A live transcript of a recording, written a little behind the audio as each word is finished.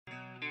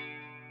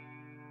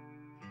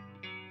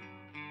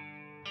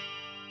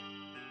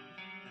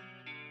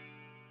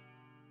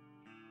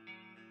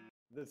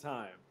the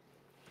time.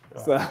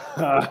 So,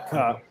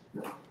 So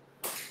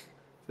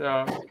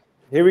so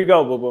here we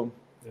go, boom boom.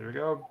 there we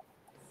go.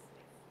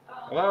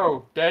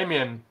 Hello,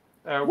 Damian.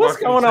 What's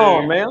Welcome going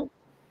on, to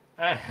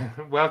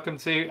man? welcome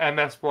to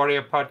MS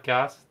Warrior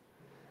Podcast.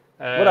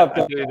 What up,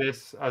 I though? do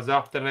this as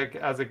often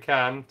as I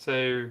can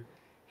to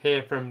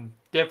hear from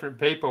different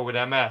people with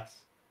MS.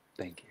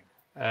 Thank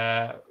you.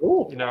 Uh,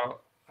 Ooh. you know,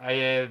 I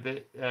hear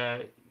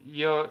that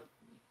you're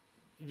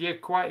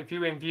quite a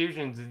few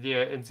infusions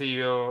into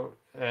your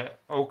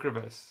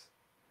Ocrevus,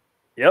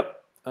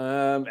 Yep.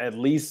 At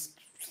least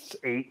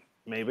 8,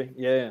 maybe.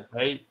 Yeah.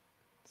 right?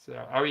 So,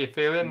 how are you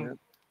feeling Yeah.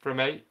 from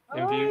 8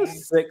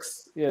 infusions?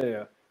 6.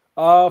 Yeah,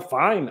 yeah.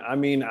 Fine. I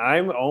mean,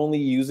 I'm only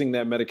using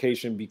that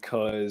medication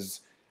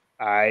because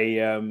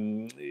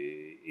I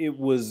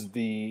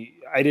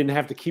didn't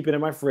have to keep it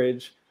in my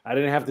fridge. I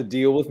didn't have to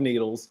deal with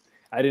needles.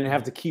 I didn't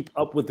have Mhm. to keep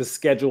up with the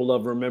schedule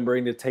of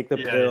remembering to take the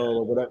Yeah, yeah, pill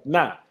or whatever.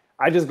 Nah,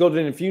 I just go to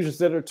the infusion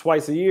center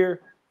twice a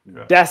year.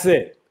 right. That's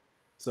it.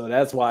 So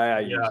that's why I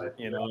use Yeah, it,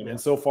 you know. yeah. And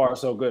so far,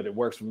 so good. It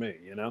works for me,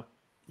 you know.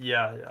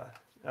 Yeah,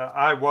 yeah.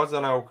 I was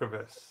on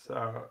Ocrevus,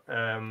 so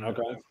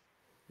Okay.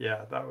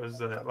 yeah, that was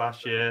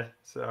last year.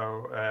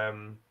 So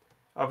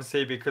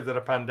obviously, because of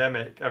the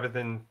pandemic,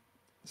 everything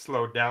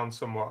slowed down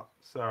somewhat.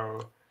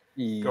 So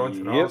going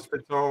to the Yep.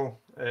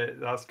 hospital,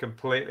 that's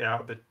completely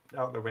out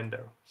the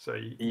window. So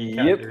you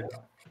can't Yep. do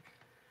that.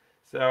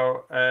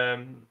 So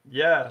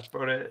yeah,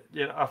 but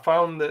I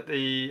found that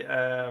the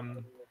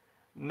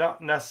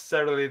not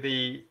necessarily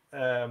the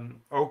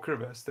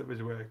Ocrevus that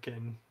was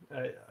working.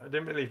 I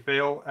didn't really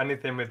feel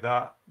anything with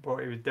that, but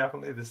it was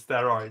definitely the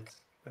steroids.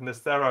 When the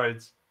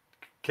steroids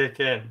kick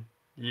in,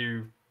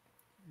 you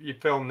you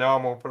feel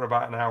normal for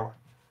about an hour.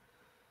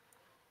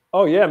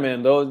 Oh yeah,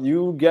 man. Though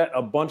you get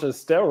a bunch of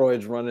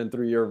steroids running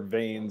through your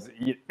veins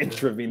Yeah,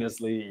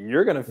 intravenously,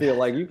 you're gonna feel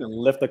like you can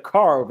lift a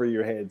car over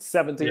your head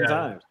 17 yeah,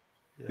 times.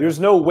 yeah, There's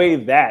no way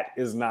that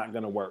is not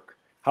gonna work.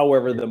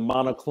 However, yeah, the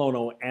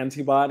monoclonal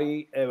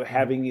antibody mhm,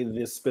 having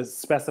the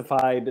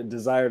specified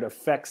desired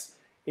effects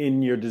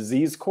in your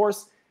disease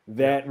course, yeah,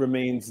 that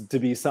remains to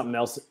be something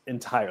else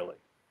entirely.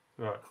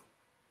 right,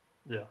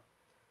 yeah.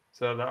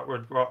 So that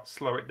would what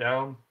slow it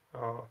down,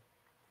 or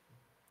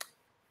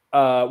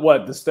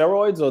What, the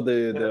steroids or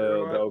the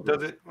does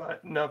Ocrevus? it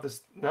like not the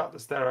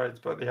steroids,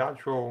 but the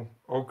actual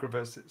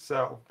Ocrevus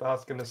itself?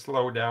 That's going to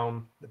slow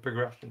down the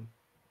progression.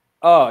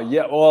 Oh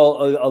yeah,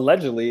 well,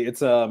 allegedly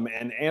it's an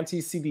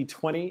anti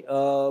CD20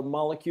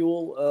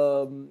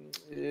 molecule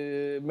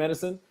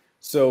medicine. Right.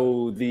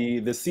 So the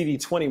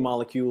CD20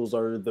 molecules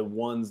are the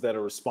ones that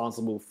are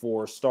responsible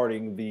for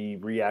starting the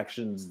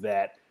reactions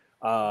that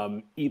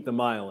eat the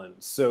myelin.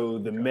 So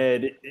the Okay.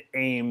 med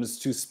aims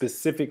to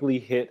specifically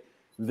hit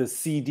the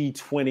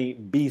CD20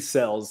 B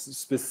cells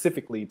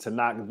specifically to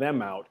knock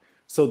them out,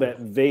 so Yeah.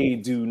 that they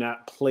do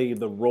not play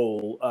the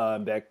role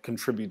that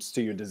contributes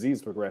to your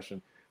disease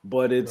progression.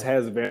 But it Right.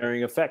 has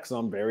varying effects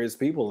on various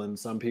people, and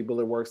some people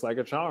it works like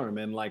a charm,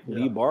 and like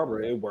Lee Yeah.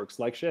 Barber, it works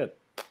like shit.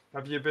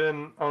 Have you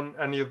been on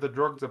any of the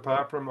drugs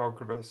apart from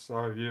Ocrevus,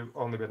 or have you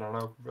only been on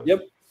Yep,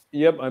 Ocrevus?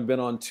 yep. I've been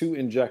on 2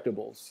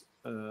 injectables.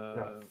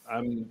 Yeah.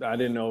 I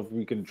didn't know if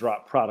we can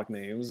drop product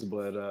names,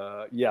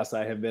 but yes,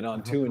 I have been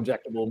on 2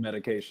 injectable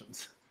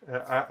medications.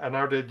 And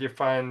how did you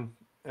find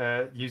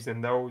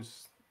using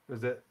those?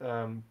 Was it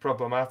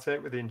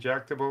problematic with the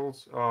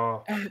injectables,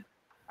 or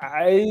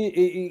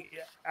I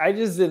I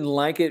just didn't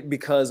like it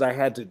because I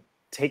had to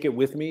take it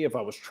with me if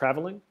I was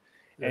traveling,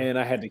 yeah? and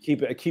I had to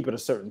keep it a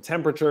certain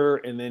temperature,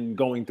 and then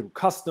going through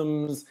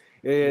customs.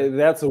 Yeah.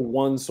 That's a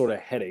one sort of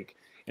headache,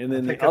 and I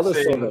then the think I've other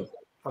sort seen of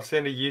I've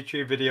seen a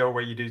YouTube video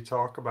where you do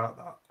talk about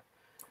that.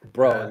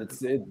 bro,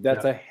 that's Yeah.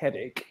 a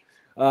headache.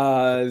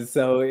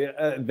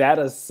 That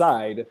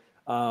aside,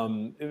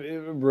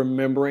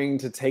 remembering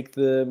to take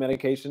the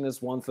medication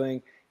is one thing.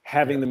 Yeah.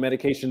 Having the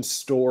medication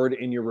stored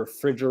in your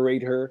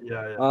refrigerator,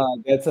 Yeah. Yeah.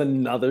 that's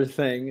another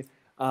thing.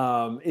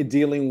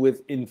 Dealing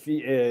with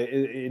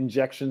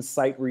injection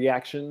site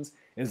reactions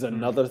is Mm.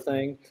 another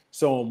thing.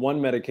 So on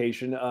one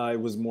medication, it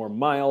was more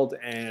mild,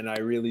 and I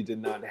really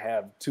did not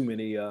have too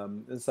many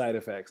side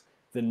effects.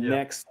 The Yeah.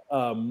 next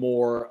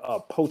more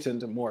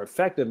potent, more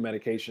effective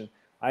medication,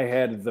 I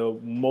had the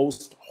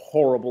most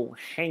horrible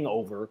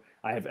hangover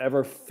I have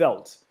ever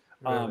felt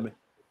Really. um,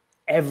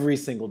 every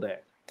single day.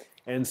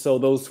 And so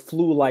those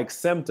flu-like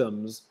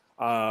symptoms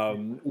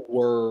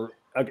were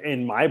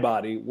in my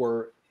body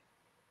were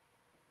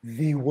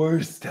the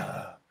worst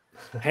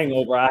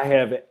hangover I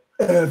have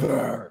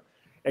ever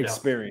Yeah.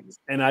 experienced.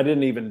 And I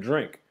didn't even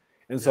drink.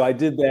 And so Yeah. I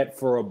did that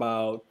for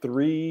about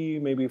 3,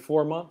 maybe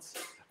 4 months,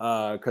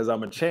 because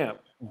I'm a champ.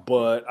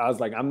 But I was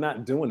like, I'm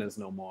not doing this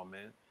no more,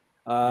 man.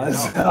 You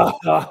know.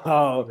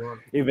 So Yeah.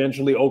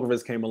 eventually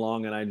Ocrevus came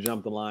along and I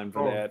jumped the line for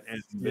Oh, that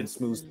and been you,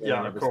 smooth sailing yeah.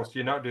 Of ever since. course,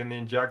 you're not doing the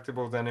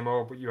injectables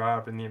anymore, but you are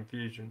having the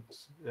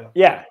infusions. Yeah.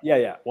 Yeah, yeah,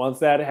 yeah. Once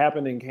that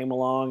happened and came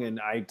along and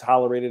I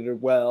tolerated it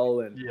well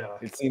and Yeah.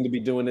 it seemed to be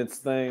doing its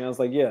thing, I was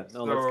like, yeah,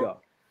 no, let's So go.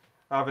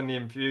 having the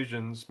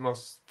infusions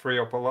must free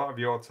up a lot of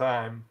your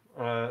time.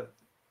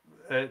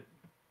 It,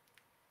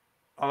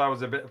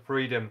 allows a bit of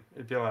freedom,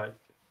 if you like.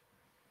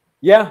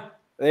 Yeah,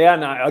 yeah.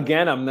 Now,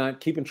 again, I'm not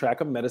keeping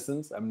track of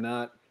medicines. I'm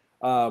not.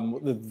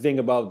 The thing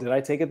about, did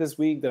I take it this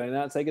week? Did I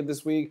not take it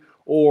this week?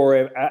 Or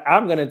if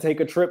I'm going to take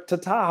a trip to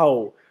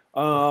Tahoe.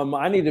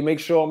 I need to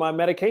make sure my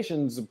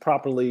medications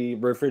properly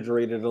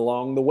refrigerated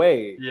along the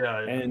way,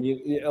 Yeah, yeah,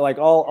 and like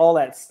all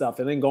that stuff,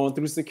 and then going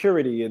through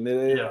security and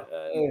yeah,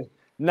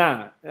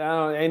 nah, ain't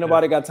yeah.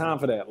 nobody got time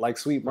for that. Like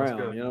Sweet That's Brown,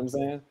 good. you know what I'm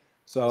saying? That's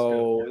good.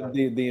 So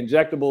Yeah, the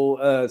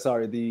injectable,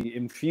 sorry, the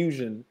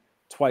infusion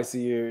twice a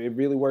year, it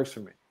really works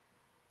for me.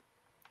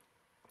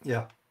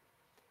 yeah.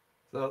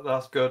 So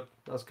that's good.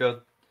 That's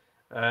good.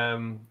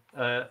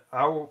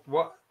 How?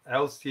 What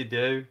else do you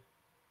do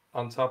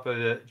on top of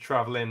the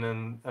traveling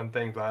and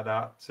things like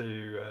that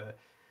to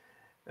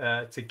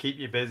keep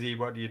you busy?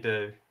 What do you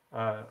do?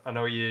 I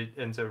know you're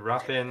into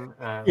rapping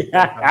and things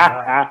like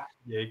that.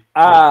 Yeah. You're quite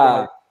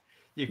Ah,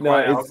 you're no,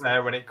 quite out it's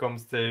there when it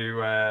comes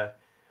to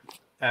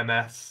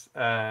MS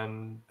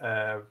and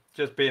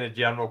just being a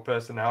general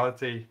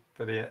personality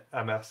for the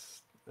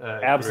MS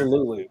group.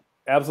 absolutely,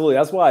 absolutely.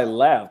 That's why I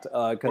laughed,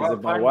 because What if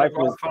I my find wife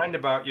what was, I find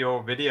about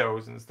your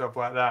videos and stuff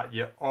like that,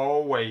 you're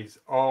always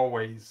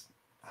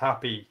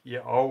happy.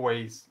 You're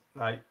always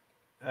like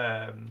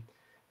um,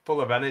 full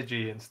of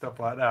energy and stuff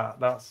like that.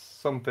 That's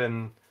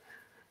something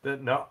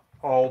that not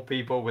all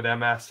people with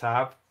MS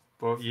have,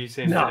 but you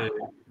seem nah, to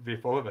be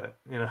full of it.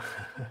 You know.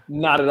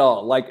 not at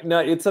all. Like, no,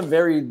 it's a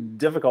very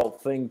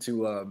difficult thing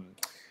to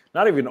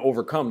not even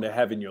overcome to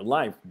have in your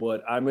life.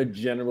 But I'm a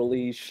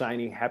generally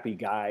shiny, happy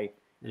guy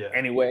Yeah.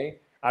 anyway.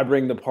 I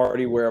bring the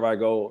party wherever I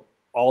go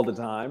all the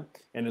time,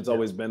 and it's Yeah.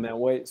 always been that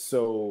way.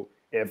 So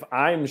if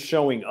I'm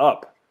showing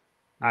up,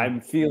 Mm.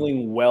 I'm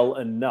feeling well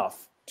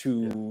enough Yeah.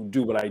 to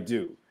do what I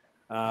do.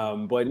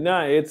 Mm. But no,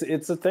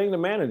 it's a thing to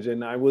manage.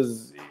 And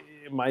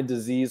my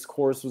disease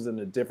course was in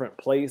a different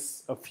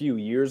place a few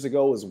years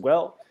ago as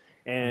well.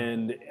 Mm.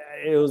 And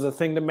it was a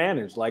thing to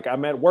manage. Like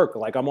I'm at work,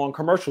 like I'm on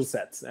commercial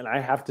sets, and I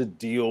have to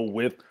deal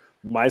with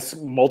my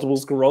multiple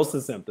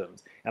sclerosis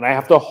symptoms, and I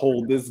have Yeah. to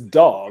hold this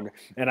dog,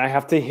 and I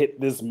have to hit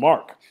this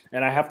mark,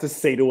 and I have to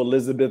say to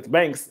Elizabeth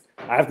Banks,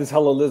 I have to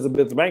tell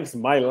Elizabeth Banks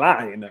my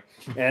line,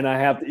 and I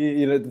have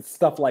to,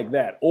 stuff like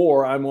that.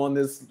 Or I'm on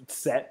this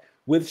set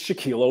with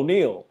Shaquille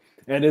O'Neal,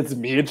 and it's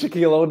me and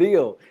Shaquille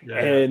O'Neal,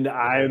 Yeah. Yeah. and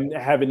I'm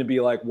having to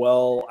be like,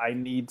 well, I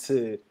need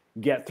to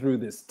get through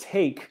this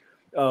take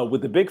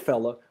with the big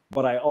fella,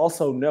 but I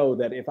also know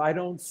that if I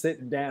don't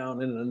sit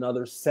down in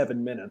another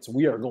 7 minutes,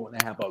 we are going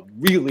to have a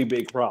really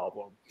big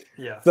problem.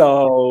 Yeah.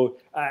 So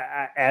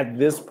at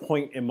this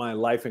point in my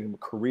life and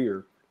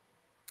career,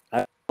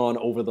 I've gone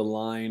over the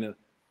line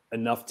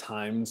enough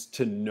times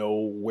to know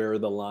where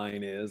the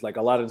line is. Like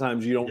a lot of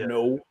times you don't Yeah.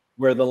 know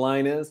where the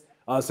line is.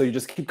 So you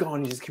just keep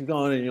going, you just keep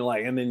going, and you're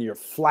like, and then you're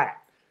flat.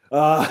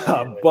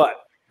 Yeah.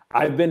 But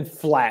I've been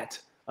flat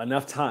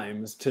enough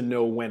times to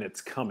know when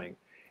it's coming.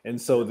 And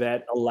so Yeah.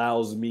 that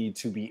allows me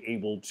to be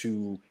able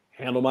to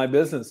handle my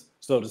business,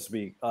 so to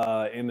speak,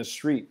 in the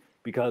street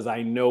because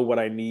I know what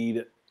I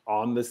need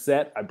on the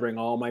set. I bring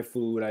all my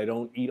food. I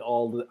don't eat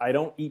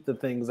the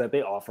things that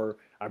they offer.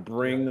 I Yeah.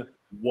 bring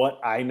what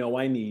I know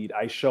I need.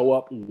 I show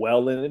up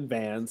well in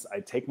advance. I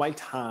take my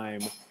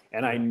time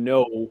and I Yeah.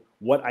 know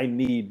what I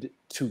need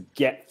to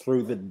get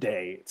through the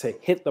day, to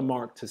hit the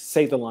mark, to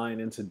say the line,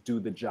 and to do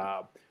the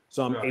job.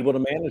 So I'm Right. able to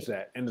manage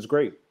that, and it's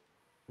great.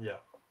 Yeah.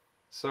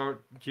 So,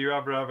 do you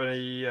ever have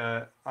any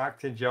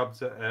acting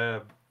jobs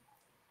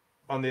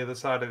on the other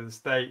side of the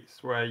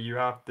states where you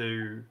have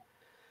to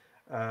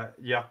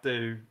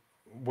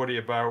worry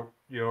about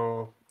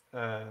your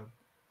uh,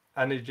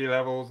 energy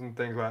levels and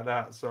things like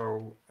that?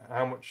 So,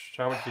 how much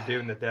you do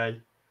in the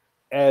day?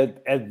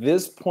 At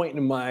this point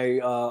in my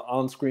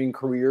on-screen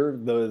career,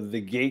 the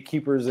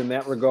gatekeepers in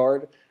that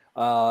regard,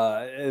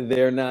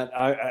 they're not.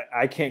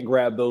 I can't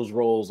grab those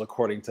roles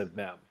according to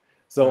them.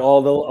 So Right.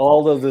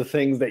 all of the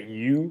things that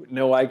you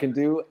know I can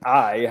do,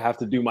 I have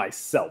to do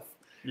myself.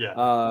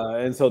 Yeah.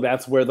 And so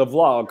that's where the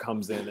vlog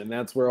comes in, and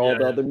that's where all Yeah.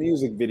 the Yeah. other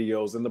music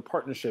videos and the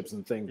partnerships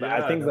and things. I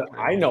Yeah. think that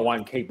Definitely. I know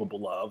I'm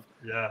capable of,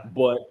 Yeah.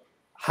 but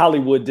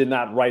Hollywood did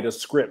not write a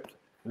script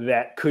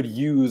that could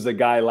use a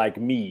guy like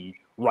me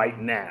right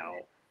Mm. now.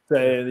 So,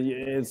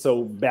 Yeah. and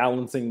so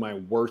balancing my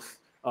worth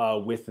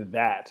with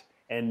that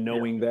and Yeah.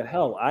 knowing that,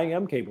 hell, I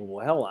am capable.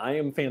 Hell, I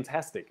am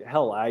fantastic.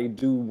 Hell, I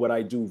do what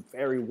I do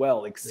very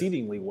well, Yeah.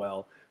 exceedingly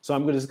well. So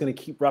I'm just going to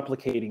keep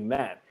replicating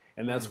that.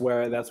 And Mm. that's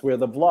where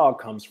the vlog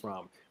comes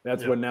from.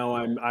 That's Yeah. where now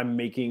I'm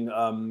making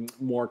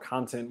more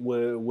content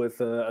with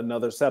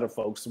another set of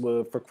folks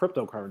for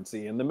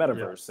cryptocurrency and the Yeah.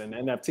 metaverse and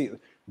NFT.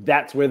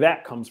 That's where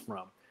that comes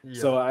from. Yeah.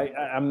 So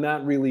I'm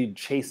not really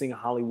chasing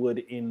Hollywood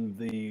in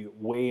the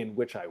way in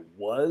which I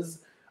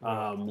was.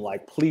 Right.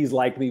 Like, please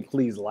like me,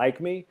 please like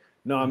me.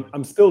 No, Mm.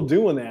 I'm still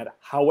doing that.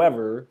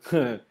 However,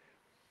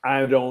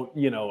 I don't,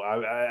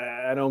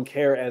 I don't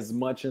care as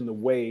much in the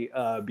way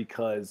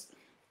because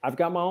I've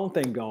got my own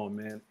thing going,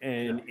 man, Yeah.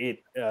 and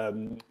it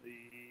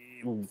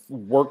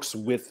works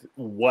with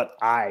what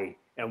I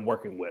am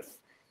working with,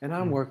 and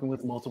I'm Mm. working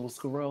with multiple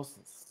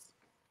sclerosis.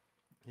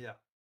 Yeah.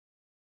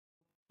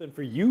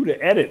 for you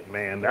to edit,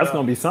 man. That's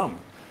gonna be something.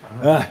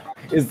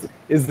 Is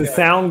the Yeah.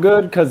 sound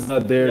good? Because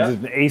there's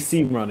Yeah. an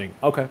AC running.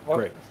 Okay,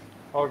 great.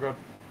 All good.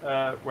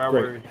 Where Great.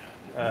 were we?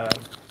 I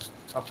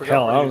forgot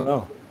Hell, I don't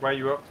know. where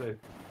you up to.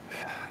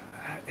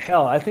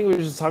 Hell, I think we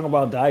were just talking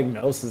about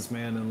diagnosis,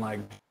 man, and like,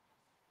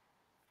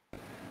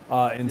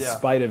 in Yeah.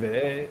 spite of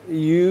it,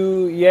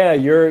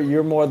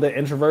 you're more the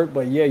introvert,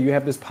 but yeah, you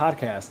have this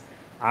podcast.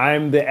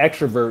 I'm the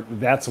extrovert.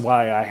 That's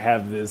why I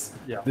have this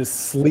Yeah. this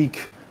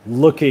sleek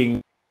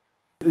looking,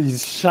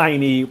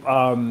 shiny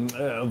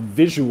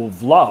visual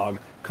vlog.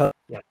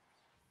 Yeah.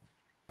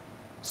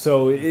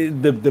 So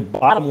the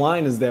bottom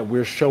line is that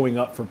we're showing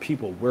up for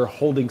people. We're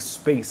holding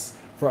space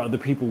for other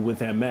people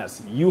with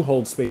MS. You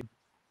hold space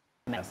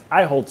for MS.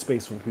 I hold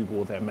space for people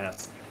with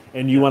MS.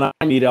 And you and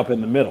I meet up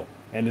in the middle.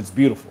 And it's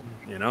beautiful,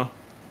 you know?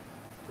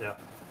 Yeah.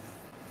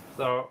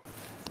 So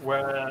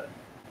where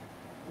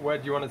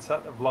do you want to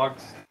set the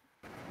vlogs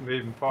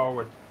moving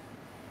forward?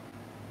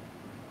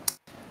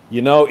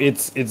 You know,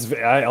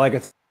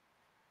 I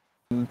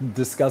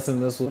discussing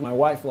this with my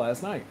wife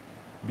last night,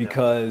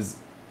 because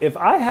if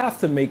I have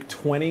to make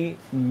 20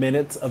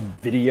 minutes of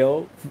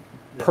video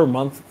per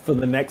month for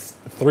the next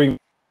 3 months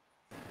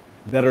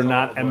that are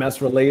not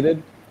MS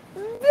related,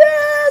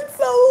 that's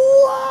a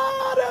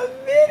lot of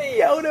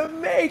video to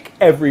make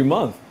every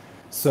month.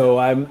 So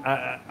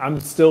I'm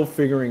still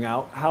figuring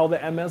out how the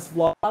MS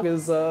vlog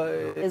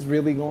is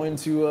really going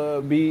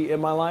to be in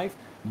my life,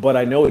 but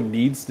I know it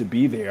needs to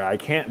be there. I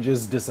can't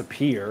just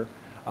disappear.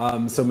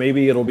 So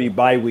maybe it'll be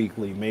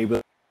bi-weekly,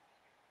 maybe.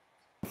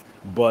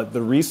 But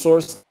the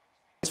resource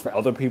for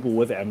other people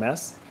with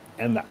MS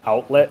and the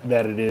outlet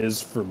that it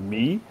is for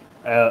me,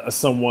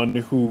 someone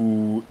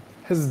who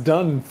has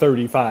done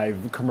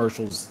 35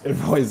 commercials and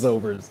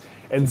voiceovers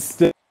and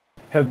still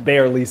have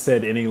barely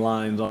said any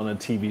lines on a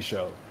TV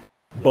show.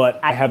 But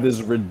I have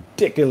this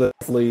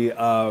ridiculously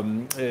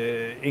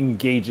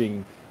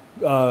engaging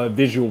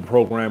visual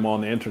program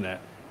on the internet.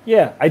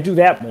 Yeah, I do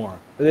that more.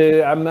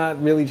 I'm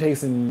not really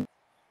chasing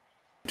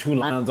 2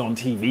 lines on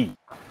TV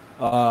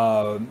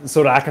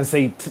so that I can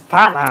say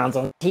 5 lines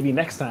on TV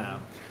next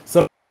time.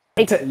 So,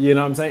 you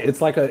know what I'm saying?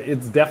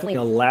 It's definitely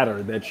a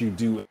ladder that you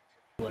do.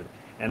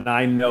 And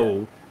I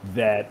know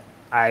that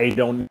I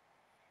don't,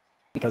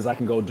 because I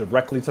can go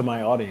directly to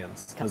my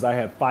audience, because I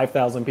have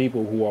 5,000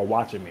 people who are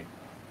watching me.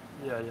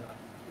 Yeah.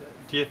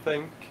 Do you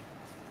think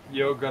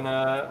you're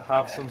gonna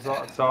have some sort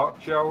of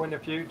talk show in the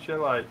future?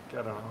 Like,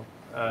 I don't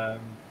know,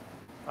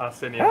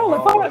 Arsenio or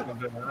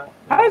something like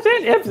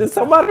that? If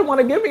somebody want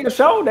to give me a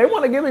show, they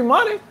want to give me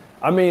money.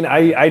 I mean,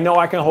 I know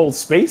I can hold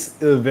space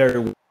very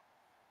well.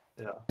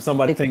 Yeah.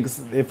 Somebody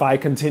thinks if I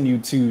continue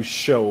to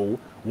show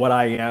what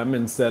I am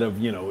instead of,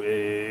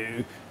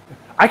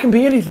 I can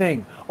be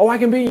anything. Oh, I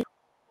can be,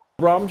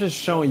 bro. I'm just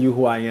showing you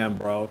who I am,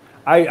 bro.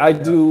 I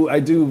do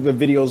the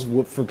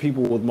videos for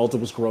people with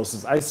multiple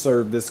sclerosis. I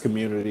serve this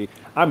community.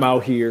 I'm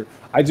out here.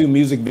 I do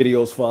music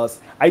videos for us.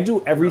 I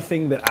do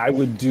everything that I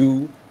would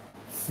do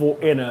for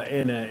in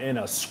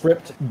a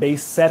script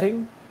based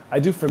setting. I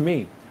do for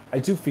me. I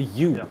do for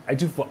you. Yeah. I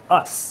do for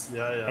us.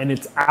 Yeah. And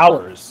it's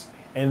ours.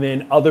 And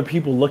then other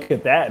people look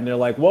at that and they're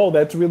like, whoa,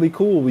 that's really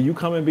cool. Will you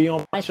come and be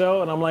on my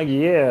show? And I'm like,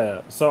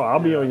 yeah. So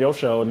I'll be on your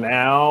show.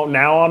 Now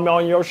I'm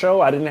on your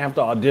show. I didn't have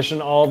to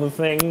audition all the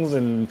things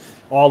and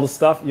all the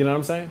stuff. You know what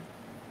I'm saying?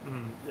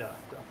 Yeah,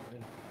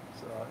 definitely.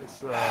 So it's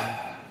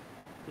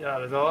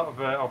there's a lot of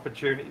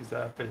opportunities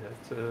there for you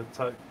to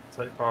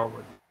take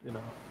forward. You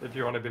know, if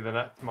you want to be the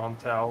next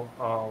Montel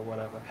or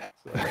whatever.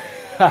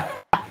 So.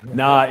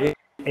 Nah,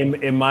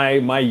 in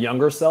my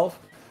younger self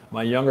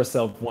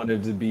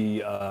wanted to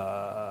be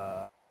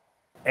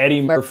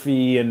Eddie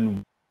Murphy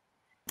and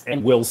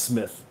Will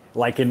Smith,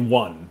 like in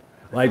one.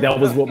 Like that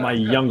was what my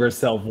younger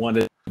self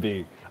wanted to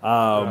be.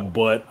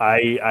 But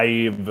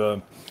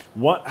I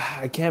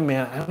can't,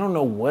 man. I don't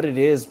know what it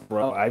is,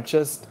 bro.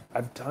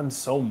 I've done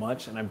so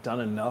much and I've done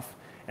enough,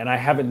 and I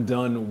haven't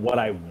done what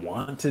I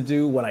want to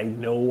do, what I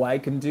know I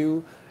can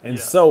do, and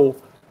so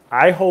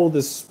I hold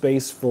this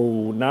space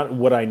for not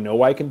what I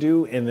know I can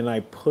do, and then I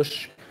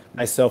push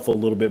myself a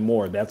little bit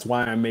more. That's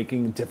why I'm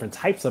making different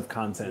types of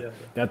content.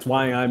 That's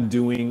why I'm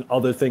doing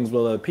other things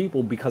with other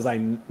people, because I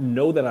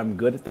know that I'm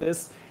good at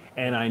this,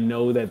 and I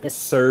know that this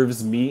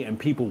serves me and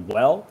people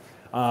well.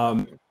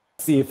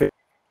 See if it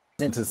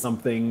into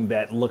something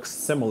that looks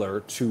similar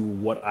to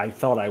what I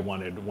thought I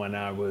wanted when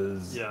I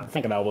was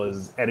thinking I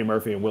was Eddie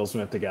Murphy and Will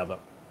Smith together.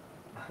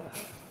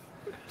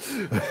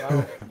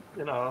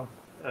 Well,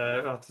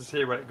 I'll have to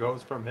see where it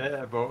goes from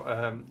here,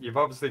 but you've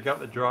obviously got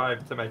the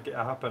drive to make it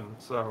happen,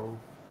 so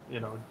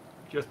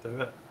just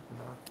do it.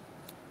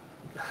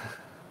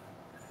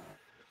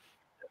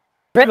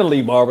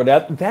 Readily,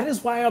 Barbara. That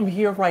is why I'm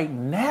here right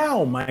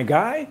now, my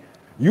guy.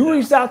 You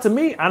reached out to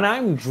me, and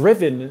I'm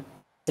driven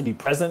to be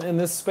present in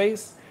this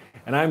space,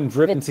 and I'm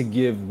driven to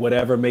give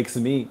whatever makes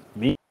me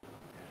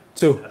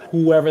to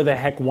whoever the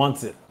heck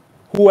wants it.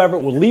 Whoever,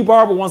 Lee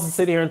Barber wants to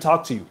sit here and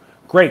talk to you.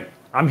 Great,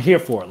 I'm here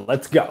for it.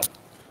 Let's go.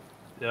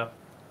 Yeah.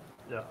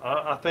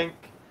 I think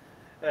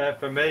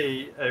For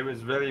me, it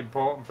was really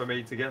important for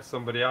me to get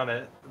somebody on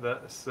it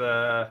that's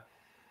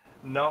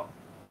not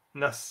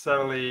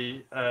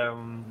necessarily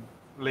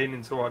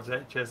leaning towards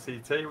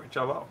HSCT, which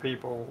a lot of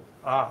people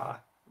are,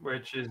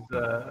 which is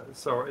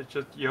so it's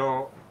just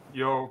you're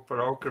for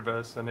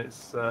Ocrevus, and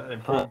it's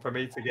important for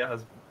me to get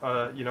as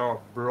a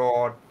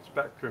broad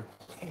spectrum.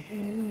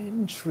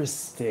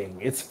 Interesting.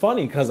 It's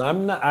funny because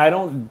I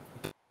don't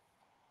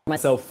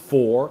myself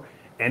for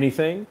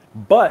anything,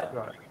 but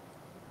Right.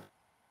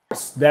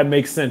 that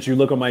makes sense. You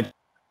look at my,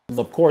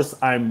 of course,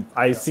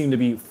 I seem to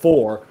be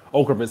for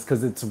Ocrevus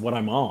because it's what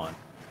I'm on.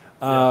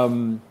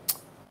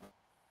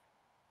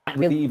 I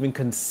really even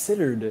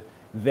considered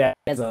that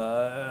as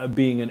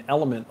being an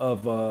element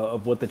of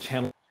what the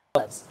channel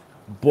was,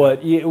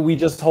 but we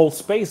just hold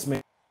space,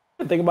 man.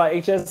 Think about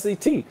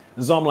HSCT.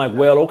 And so I'm like,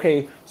 well,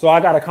 okay, so I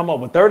got to come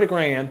up with 30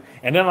 grand,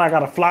 and then I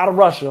got to fly to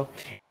Russia,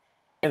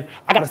 and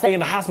I got to stay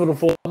in the hospital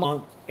for a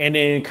month, and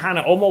then kind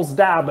of almost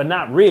die, but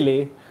not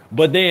really.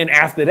 But then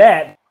after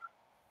that,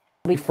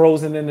 be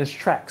frozen in his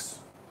tracks.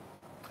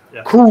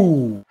 Yeah.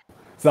 Cool.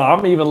 So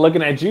I'm even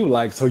looking at you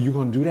like, so you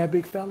gonna do that,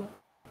 big fella?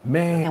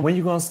 Man, when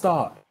you gonna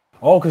start?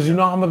 Oh, because you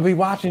know I'm gonna be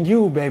watching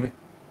you, baby.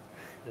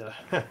 Yeah.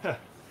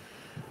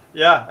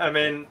 Yeah, I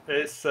mean,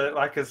 it's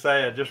like I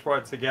say, I just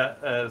wanted to get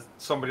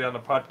somebody on the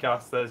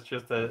podcast that's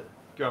just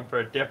going for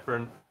a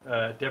different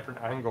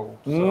angle.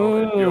 So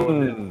if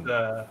yours is,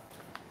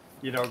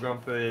 going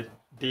for the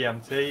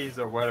DMTs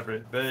or whatever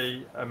it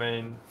be, I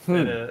mean,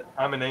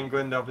 I'm in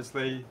England,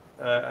 obviously,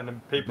 and the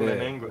people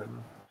in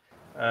England,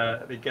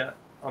 they get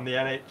on the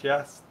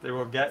NHS, they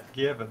will get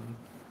given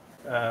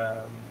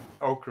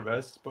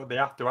Ocrevus, but they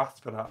have to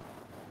ask for that,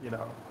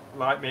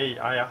 Like me,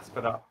 I asked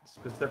for that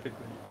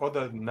specifically.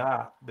 Other than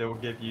that, they will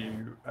give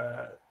you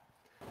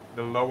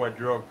the lower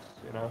drugs,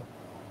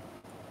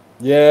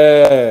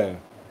 Yeah.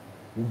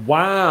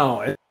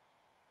 Wow.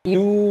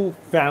 You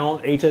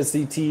found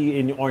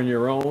HSCT on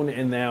your own,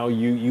 and now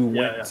you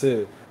went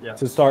to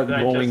start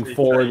going HSCT,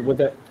 forward with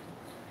that.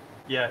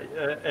 Yeah,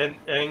 in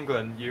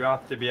England, you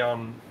have to be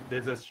on.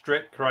 There's a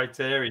strict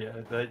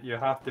criteria that you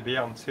have to be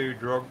on 2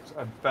 drugs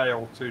and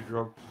fail 2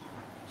 drugs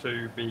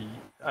to be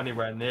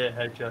anywhere near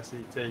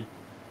HSCT.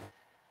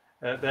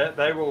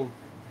 They will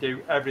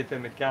do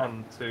everything they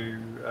can to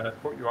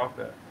put you off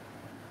it.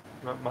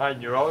 My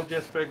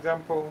neurologist, for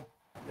example,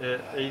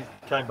 he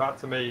came back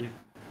to me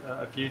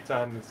a few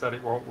times and said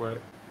it won't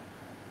work.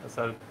 I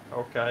said,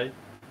 okay,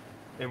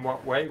 in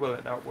what way will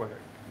it not work?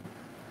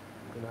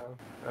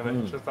 And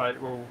it's just like,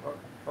 well,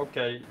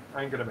 okay,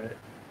 hang on a minute.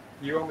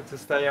 You want me to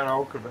stay on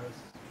Ocrevus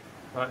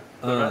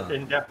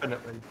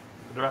indefinitely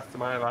for the rest of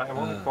my life? I'm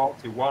only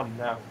 41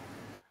 now,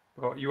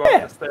 but you want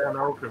me to stay on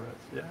Ocrevus?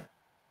 Yeah.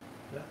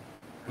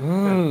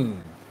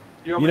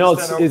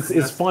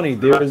 It's funny.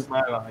 There's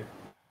my life,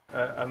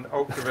 and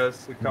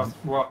Ocrevus it costs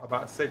what,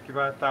 about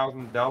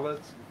 $65,000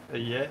 a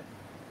year.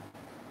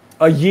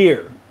 A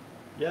year.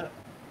 Yeah,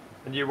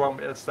 and you want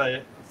me to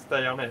stay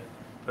on it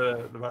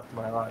for the rest of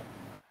my life?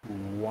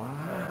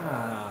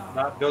 Wow.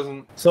 That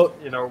doesn't. So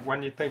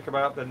when you think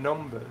about the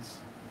numbers,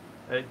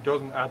 it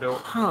doesn't add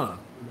up. Huh.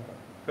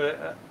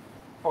 But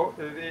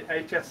the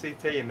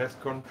HSCT in this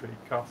country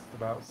costs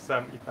about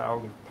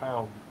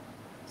 £70,000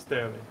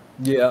 sterling.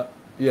 Yeah.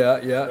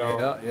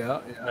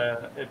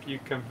 If you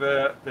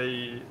convert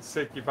the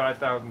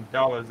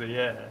 $65,000 a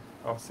year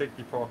or $64,000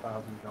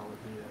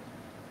 a year,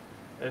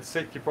 it's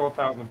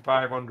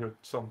 64,500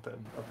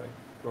 something, I think.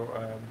 But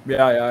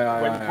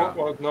when you put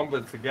those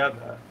numbers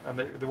together, and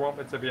they want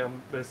me to be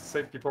on this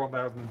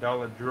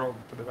 $64,000 drug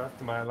for the rest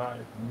of my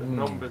life, the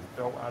numbers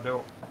don't add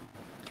up.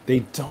 They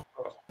don't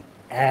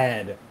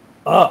add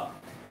up.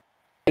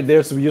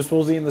 You're supposed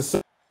to be in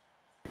the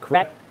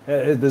correct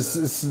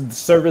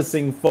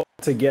servicing folks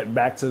to get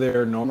back to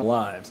their normal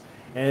lives,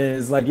 and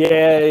it's like,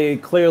 yeah,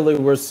 clearly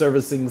we're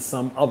servicing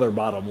some other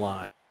bottom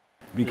line,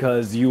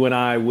 because you and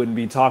I wouldn't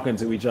be talking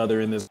to each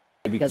other in this way,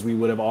 because we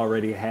would have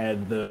already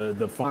had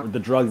the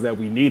drugs that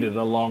we needed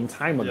a long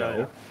time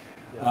ago,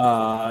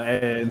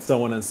 and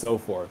so on and so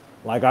forth.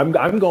 Like I'm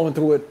going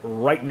through it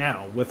right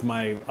now with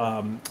my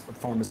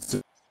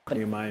pharmaceutical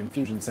in my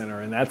infusion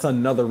center, and that's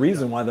another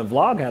reason why the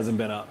vlog hasn't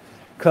been up,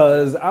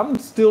 because I'm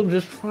still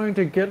just trying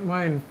to get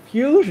my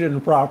infusion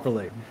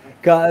properly,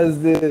 because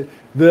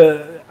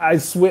I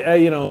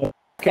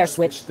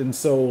switched, and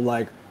so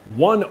like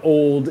one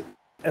old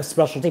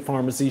specialty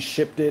pharmacy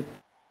shipped it,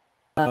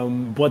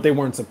 but they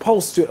weren't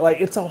supposed to. Like,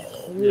 it's a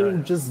whole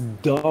just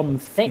dumb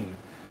thing.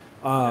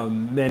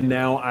 And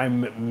now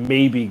I'm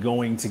maybe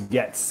going to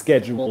get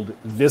scheduled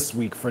this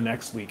week for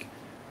next week.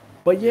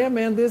 But yeah,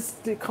 man,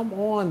 come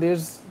on,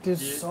 there's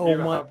so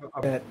much.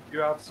 Do you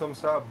have some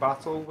sort of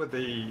battle with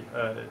the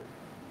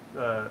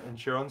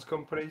insurance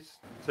companies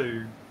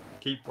to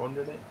keep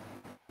funding it?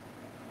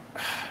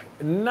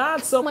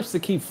 Not so much to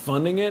keep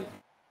funding it,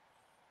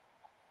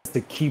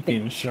 to keep the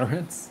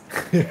insurance.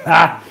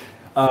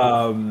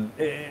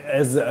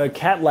 As a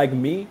cat like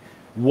me,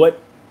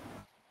 what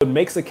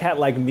makes a cat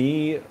like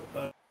me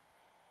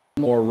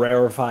more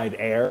rarefied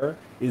air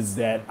is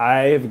that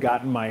I've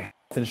gotten my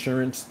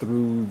insurance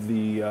through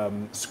the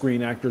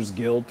Screen Actors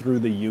Guild through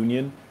the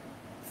union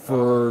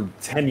for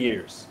 10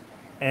 years.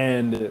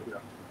 And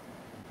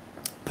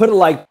put it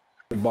like,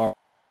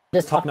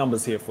 just talk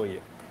numbers here for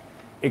you.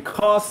 The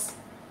cost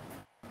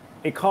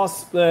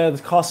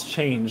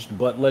changed,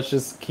 but let's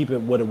just keep it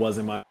what it was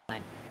in my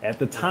mind. At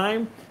the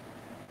time,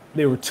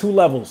 there were 2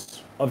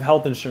 levels of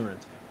health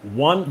insurance.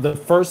 One, the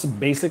first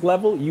basic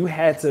level, you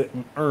had to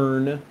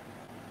earn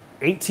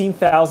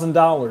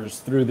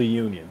 $18,000 through the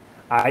union,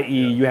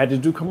 i.e., you had to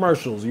do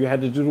commercials, you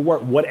had to do the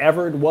work,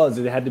 whatever it was,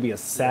 it had to be a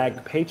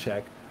SAG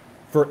paycheck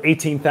for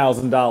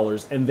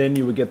 $18,000, and then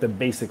you would get the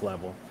basic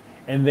level.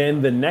 And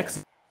then the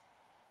next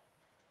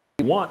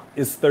you want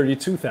is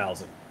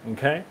 $32,000.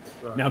 Okay.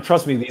 Right. Now,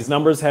 trust me, these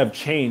numbers have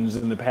changed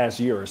in the past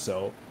year or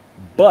so,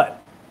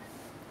 but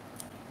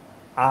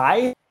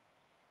I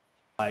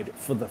applied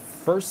for the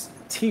first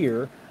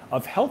tier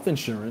of health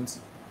insurance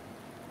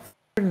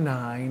for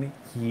 9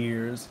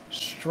 years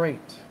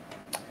straight.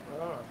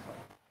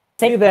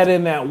 Say that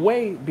in that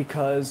way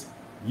because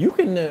you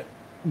can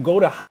go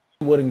to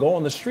Hollywood and go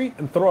on the street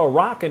and throw a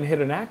rock and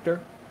hit an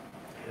actor,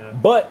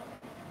 but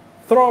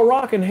throw a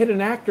rock and hit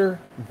an actor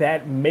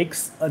that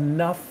makes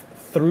enough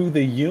through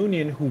the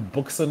union who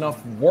books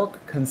enough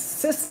work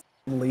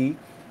consistently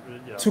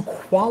to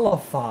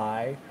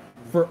qualify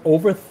for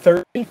over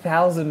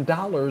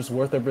 $30,000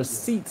 worth of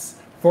receipts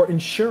for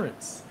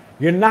insurance.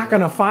 You're not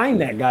going to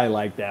find that guy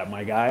like that,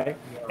 my guy.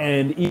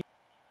 And even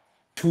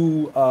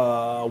to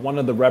one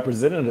of the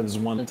representatives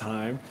one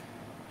time,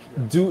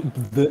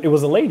 it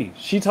was a lady.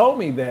 She told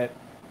me that,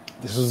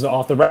 this was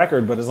off the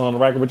record, but it's on the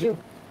record with you,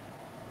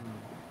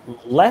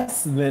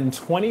 less than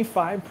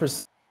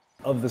 25%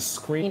 of the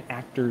Screen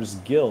Actors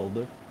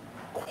Guild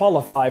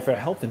qualify for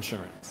health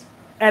insurance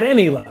at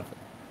any level.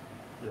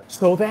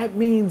 So that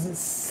means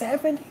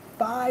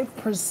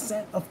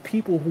 75% of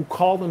people who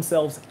call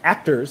themselves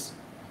actors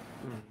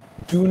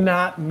do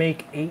not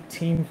make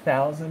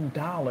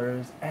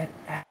 $18,000 at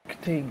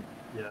acting.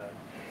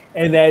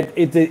 And that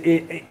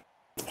it's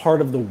part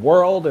of the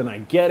world, and I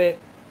get it,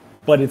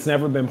 but it's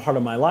never been part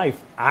of my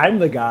life. I'm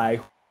the guy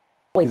who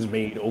always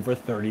made over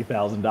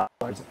 $30,000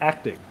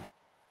 acting.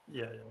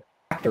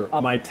 Actor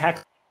on my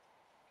tax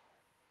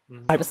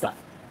type of stuff,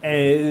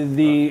 and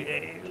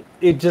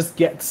it just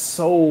gets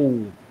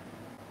so.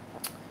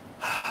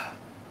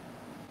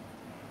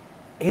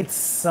 It's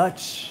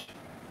such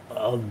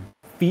a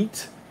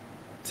feat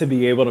to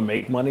be able to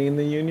make money in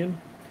the union.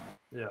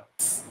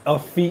 It's a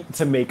feat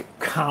to make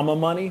comma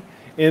money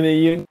in the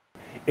union.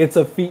 It's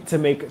a feat to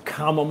make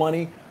comma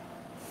money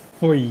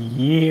for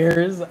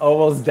years,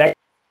 almost decades.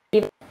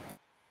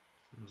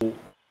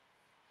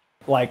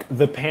 Like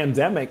the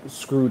pandemic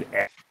screwed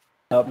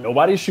up.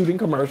 Nobody's shooting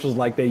commercials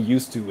like they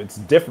used to. It's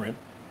different.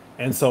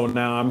 And so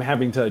now I'm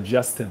having to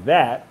adjust to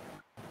that.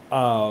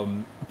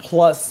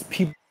 Plus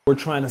people were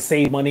trying to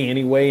save money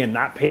anyway and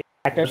not pay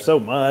actors so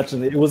much.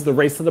 And it was the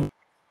race to the,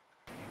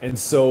 and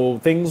so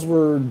things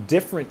were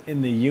different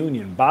in the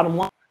union. Bottom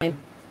line,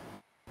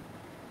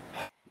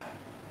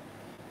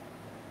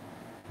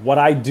 what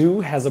I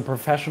do has a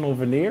professional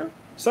veneer,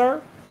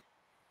 sir.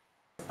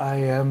 I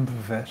am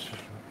professional.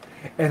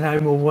 And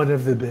I'm one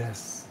of the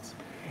best.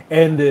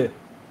 And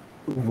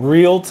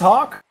real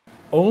talk,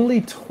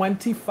 only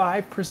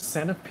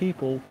 25% of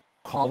people who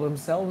call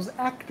themselves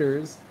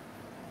actors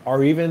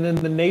are even in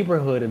the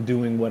neighborhood of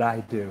doing what I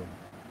do.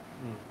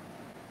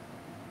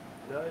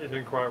 Yeah, you're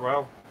doing quite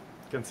well,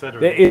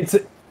 considering.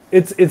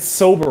 It's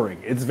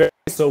sobering. It's very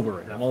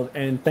sobering.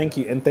 And thank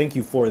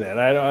you for that.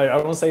 I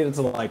don't say it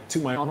to like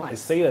toot my own horn. I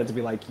say that to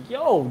be like,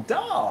 yo,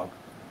 dog.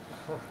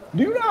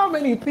 Do you know how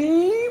many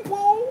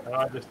people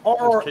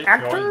are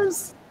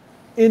actors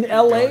in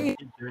LA?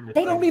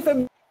 They don't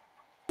even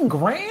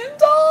grand,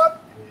 dog,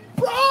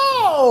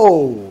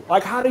 bro.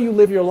 Like, how do you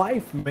live your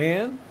life,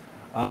 man?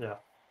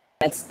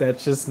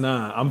 That's just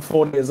not. I'm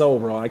 40 years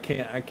old, bro. I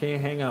can't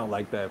hang out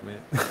like that, man.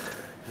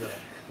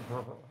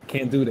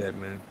 Can't do that,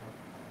 man.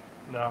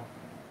 No,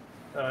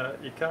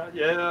 you can't.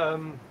 Yeah,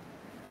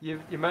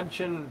 you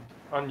mentioned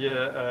on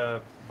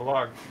your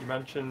blog, you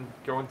mentioned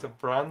going to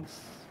France.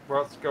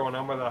 What's going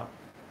on with that?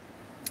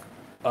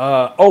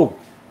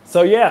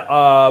 So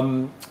yeah,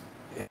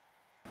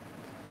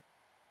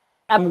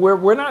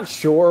 we're not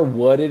sure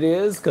what it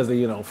is because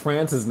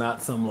France is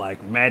not some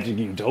like magic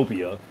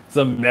utopia,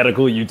 some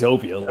medical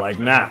utopia. Like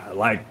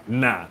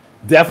nah,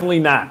 definitely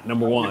not.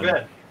 Number one.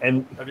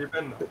 And have you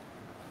been there?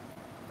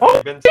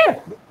 Oh yeah.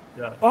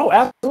 Oh,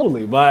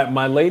 absolutely.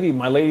 My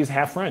lady's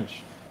half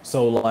French.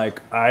 So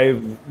like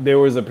there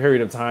was a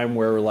period of time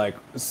where like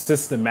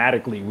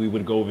systematically we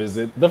would go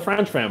visit the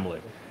French family.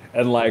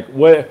 And like,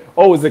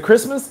 is it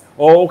Christmas?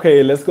 Oh,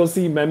 okay, let's go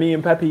see Mamie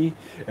and Papi.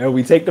 And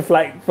we take the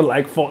flight for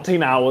like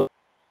 14 hours.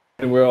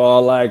 And we're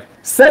all like,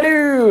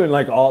 salut! And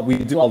like we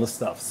do all the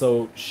stuff.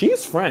 So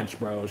she's French,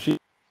 bro.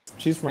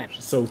 She's French.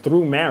 So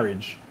through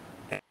marriage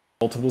and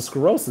multiple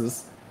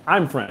sclerosis,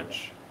 I'm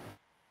French.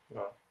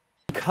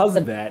 Because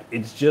of that,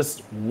 it's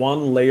just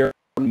one layer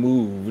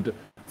removed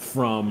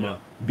from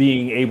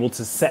being able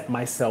to set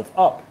myself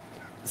up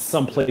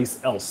someplace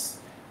else.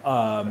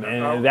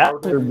 And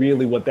that's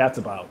really what that's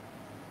about.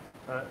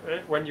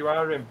 When you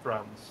are in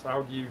France,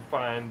 how do you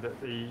find that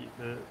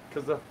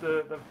because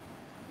the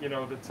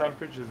the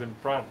temperatures in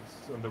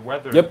France and the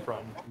weather in Yep.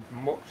 France is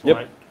much Yep.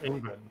 like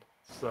England.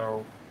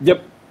 So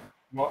Yep.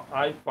 what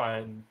I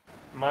find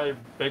my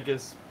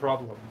biggest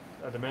problem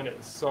at the minute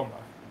is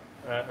summer,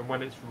 and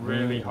when it's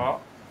really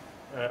hot,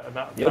 and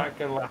that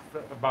can last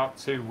about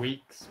 2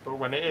 weeks. But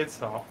when it is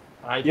hot,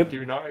 I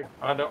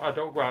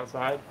don't go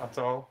outside at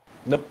all.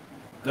 Nope.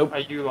 Nope. Are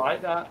you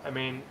like that? I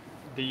mean,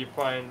 do you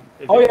find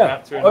is Oh it yeah.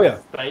 better in Oh the yeah.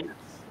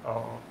 States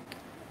or?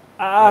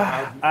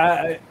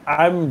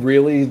 I'm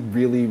really,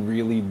 really,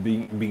 really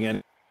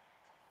beginning.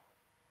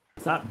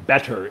 It's not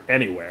better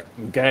anywhere.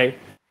 Okay.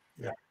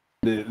 Yeah.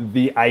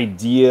 The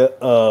idea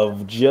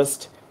of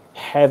just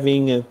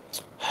having a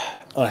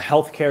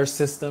healthcare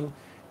system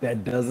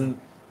that doesn't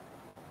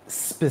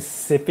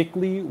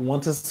specifically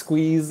want to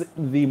squeeze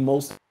the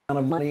most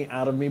amount of money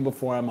out of me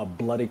before I'm a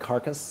bloody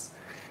carcass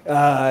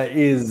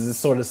is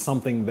sort of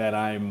something that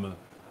I'm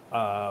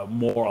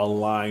more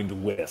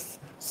aligned with.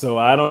 So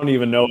I don't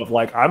even know if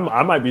like I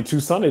might be too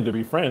sunny to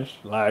be French.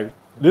 Like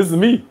this is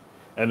me,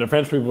 and the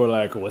French people are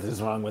like, "What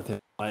is wrong with him?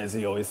 Why is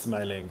he always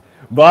smiling?"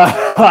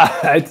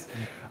 But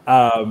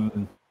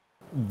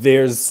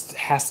there's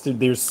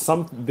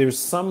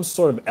some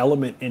sort of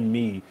element in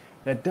me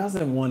that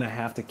doesn't want to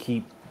have to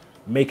keep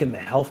making the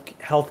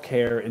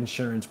healthcare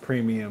insurance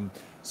premium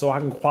so I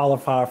can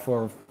qualify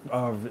for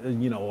a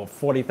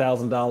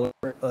 $40,000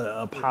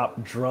 a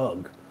pop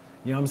drug.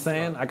 You know what I'm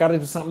saying? I got to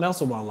do something else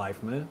with my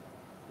life, man.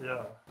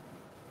 Yeah.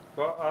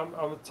 Well,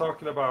 I'm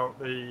talking about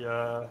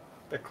the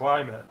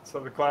climate. So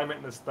the climate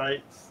in the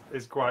States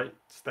is quite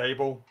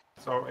stable.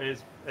 So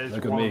is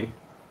Look at one. me.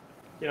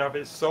 If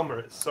it's summer,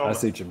 it's summer. I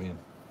see what you mean.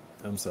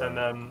 I'm sorry. And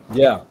then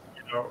Yeah.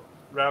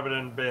 rather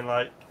than being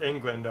like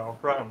England or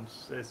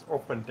France, it's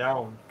up and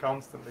down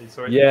constantly.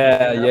 So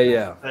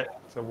Yeah. stick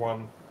to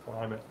one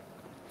climate.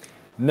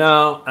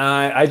 No,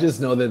 I just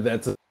know that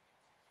that's a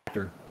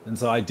factor, and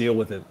so I deal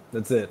with it.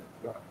 That's it.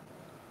 Right.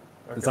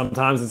 And Okay.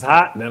 sometimes it's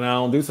hot, then I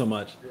don't do so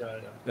much. Yeah.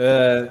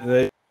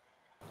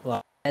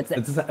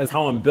 It's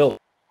how I'm built.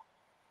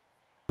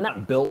 I'm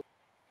not built.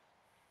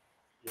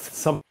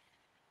 Something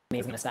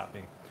is gonna stop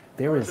me.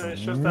 There is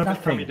It's just every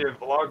time you nothing. do a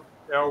vlog,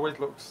 it always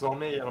looks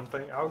sunny, and I'm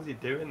thinking, how is he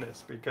doing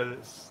this?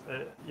 Because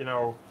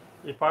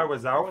if I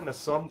was out in the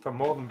sun for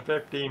more than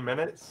 15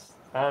 minutes,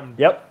 I'm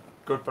Yep.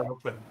 good for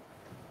nothing.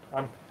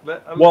 I'm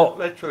Well,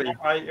 literally,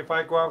 if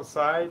I go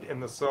outside in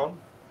the sun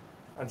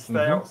and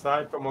stay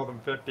outside for more than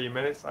 15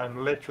 minutes,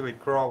 I'm literally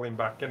crawling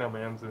back in on my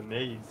hands and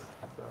knees.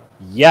 So,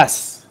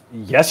 yes,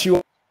 you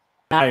are.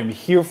 I'm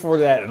here for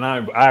that, and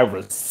I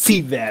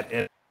receive that,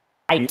 and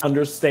I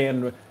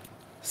understand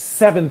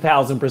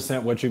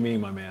 7,000% what you mean,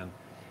 my man.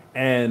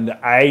 And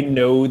I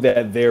know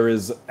that there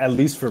is, at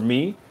least for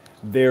me,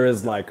 there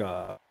is like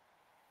I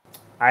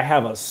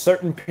have a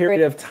certain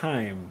period of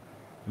time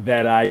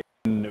that I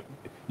can,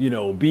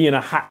 be in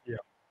a hot, yeah,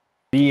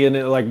 be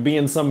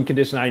in some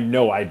condition I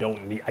know I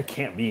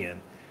can't be in.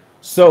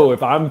 So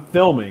if I'm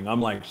filming,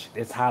 I'm like,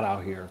 it's hot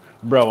out here,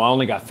 bro. I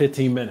only got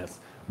 15 minutes,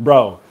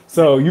 bro.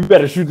 So you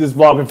better shoot this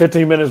vlog in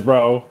 15 minutes,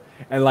 bro.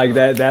 And like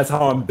that's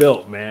how I'm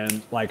built,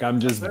 man. Like I'm I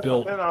just think,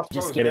 built, that's what I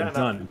just was get it getting at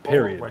done. before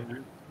Period.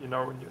 when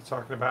when you're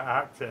talking about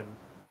acting,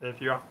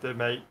 if you have to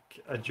make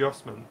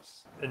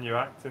adjustments in your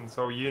acting,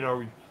 so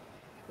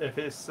if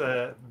it's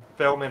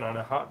filming on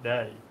a hot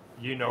day,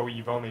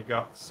 you've only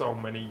got so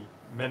many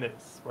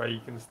minutes where you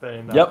can stay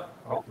in that Yep.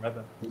 hot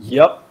weather.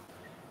 Yep.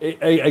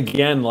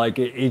 Again, like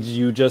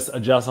you just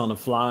adjust on the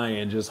fly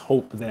and just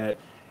hope that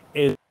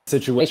in the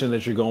situation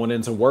that you're going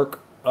into work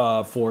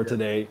for Yeah,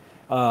 today,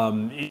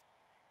 it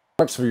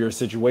works for your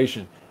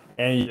situation.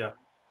 And yeah,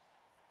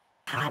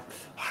 I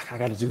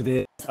got to do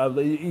this.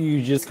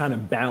 You just kind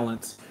of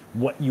balance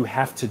what you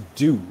have to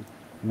do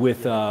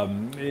with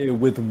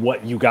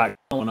what you got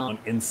going on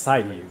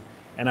inside of you.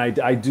 And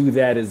I do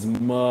that as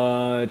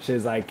much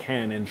as I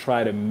can and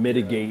try to yeah,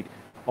 mitigate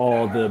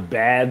all the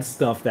bad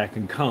stuff that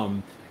can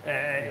come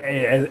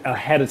yeah,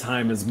 ahead of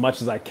time as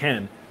much as I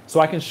can so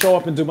I can show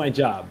up and do my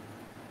job.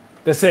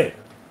 That's it.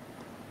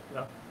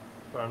 yeah. Yeah,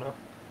 fair enough.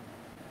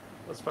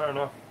 That's fair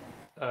enough.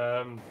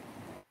 Um,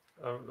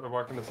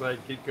 what can I say?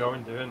 Keep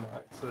going doing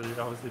that. So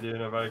you're obviously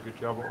doing a very good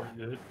job at what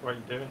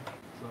you're doing.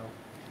 So.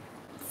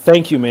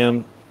 Thank you,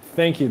 man.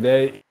 Thank you.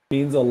 That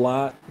means a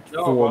lot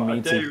No, for but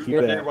me to hear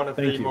I do that. want to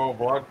Thank see you. more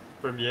vlogs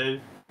from you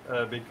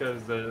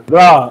because you're an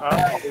Bruh,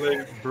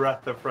 absolute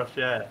breath of fresh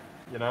air,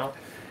 because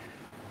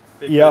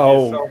you're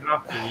yo, so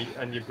happy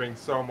and you bring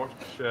so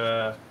much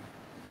uh,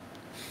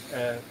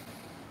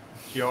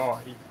 joy,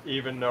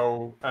 even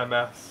though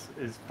MS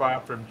is far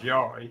from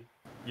joy,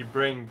 you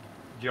bring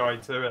joy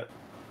to it.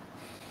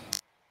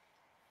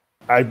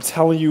 I'm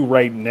telling you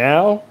right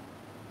now,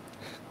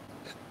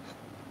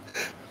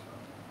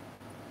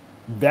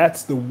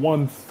 that's the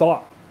one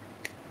thought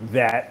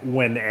that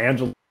when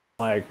Angela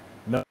like,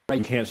 no,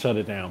 you can't shut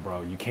it down,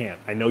 bro. You can't.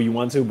 I know you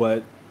want to,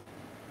 but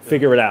Yeah,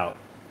 figure it out.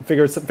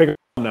 Figure it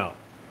out.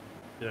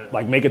 yeah,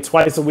 Like make it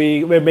twice a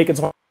week. Make it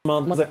twice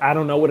month. I was like, I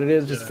don't know what it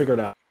is. Just Yeah. figure it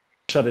out.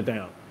 Shut it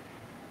down.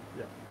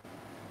 Yeah.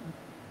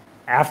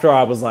 After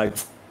I was like,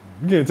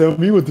 you can't tell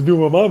me what to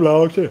do on my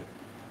blog. Shit.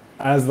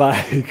 I was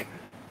like,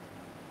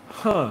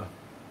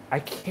 I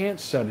can't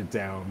shut it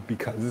down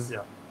because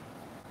Yeah.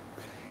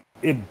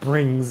 it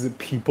brings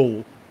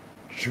people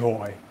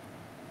joy.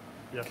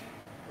 Yeah.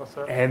 That's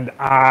it. And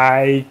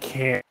I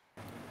can't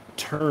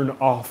turn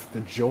off the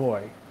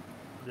joy.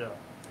 Yeah.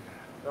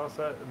 That's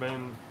it. I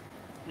mean,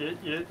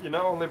 you're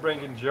not only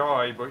bringing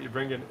joy, but you're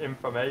bringing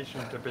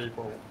information to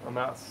people, and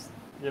that's,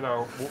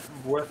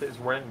 worth its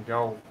weight in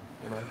gold.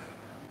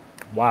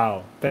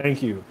 Wow,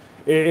 thank you.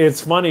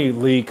 It's funny,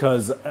 Lee,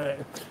 because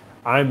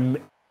I'm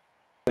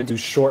do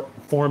short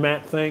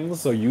format things.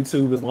 So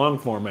YouTube is long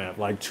format,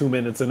 like 2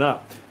 minutes and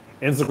up.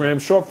 Instagram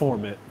short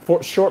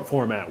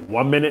format,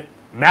 1 minute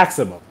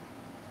maximum.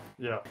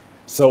 Yeah.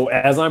 So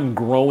as I'm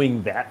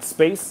growing that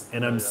space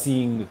and I'm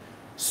seeing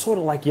sort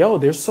of like, yo,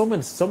 there's so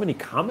many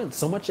comments,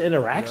 so much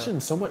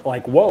interaction, so much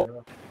like,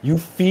 whoa, you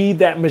feed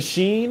that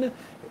machine,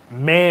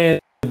 man,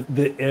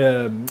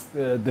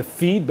 the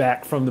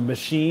feedback from the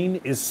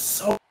machine is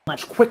so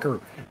much quicker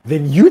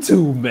than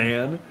YouTube,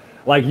 man.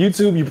 Like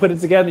YouTube, you put it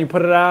together, you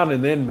put it out,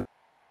 and then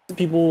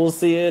people will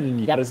see it,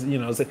 and you gotta,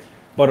 say.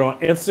 But on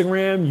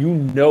Instagram, you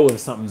know if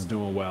something's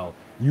doing well,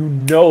 you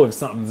know if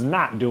something's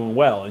not doing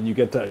well, and you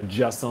get to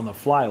adjust on the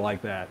fly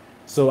like that.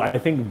 So I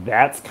think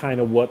that's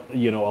kind of what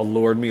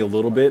allured me a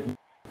little bit.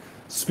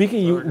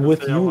 Speaking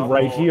with you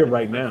right here,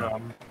 right now,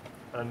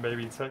 and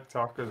maybe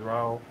TikTok as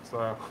well.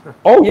 So.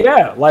 Oh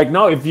yeah, like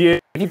no, if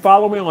you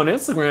follow me on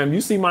Instagram,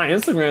 you see my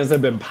Instagrams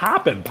have been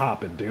popping,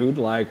 dude.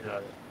 Like. Yeah.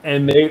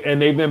 And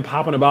they've been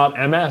popping about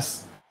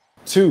MS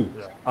too,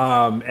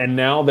 and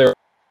now they're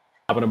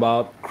popping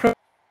about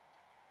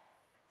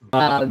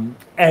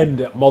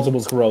and multiple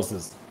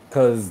sclerosis,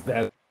 because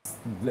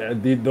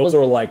those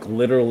are like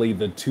literally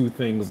the two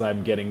things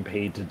I'm getting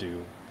paid to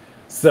do.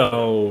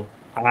 So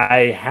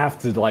I have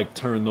to like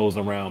turn those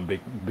around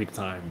big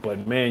time.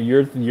 But man,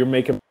 you're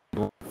making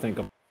me think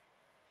of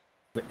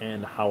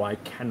and how I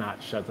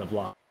cannot shut the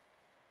block.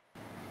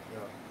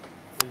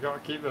 You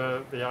got to keep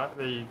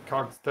the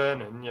cogs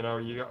turning. You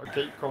got to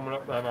keep coming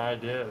up with them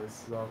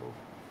ideas. So.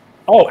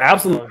 Oh,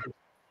 absolutely.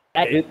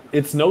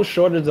 It's no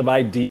shortage of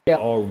idea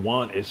or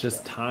want. It's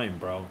just time,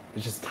 bro.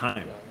 It's just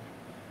time. Yeah.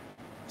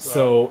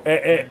 So,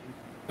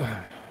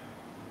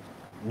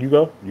 you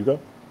go.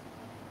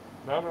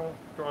 No,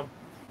 go on.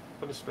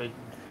 Finish speaking.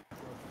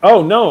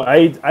 Oh no,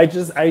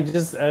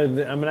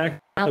 I'm an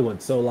actor,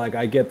 so like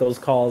I get those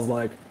calls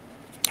like,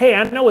 hey,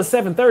 I know it's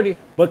 7:30,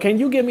 but can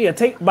you give me a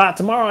tape by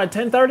tomorrow at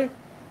 10:30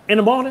 in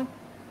the morning?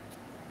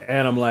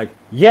 And I'm like,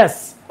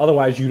 yes.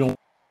 Otherwise, you don't.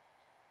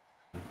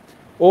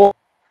 Or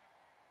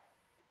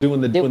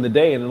doing the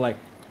day, and they're like,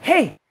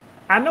 hey,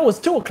 I know it's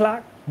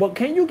 2:00, but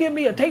can you give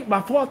me a tape by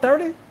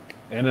 4:30?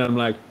 And I'm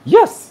like,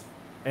 yes.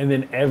 And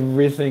then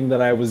everything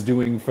that I was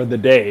doing for the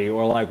day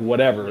or like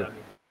whatever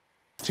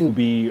to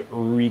be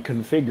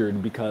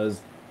reconfigured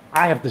because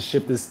I have to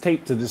ship this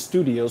tape to the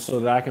studio so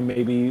that I can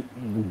maybe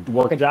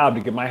work a job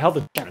to get my health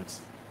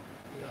insurance.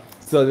 Yeah.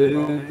 So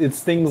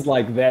it's things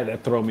like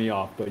that throw me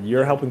off. But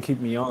you're helping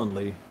keep me on,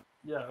 Lee.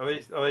 Yeah, at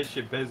least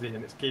you're busy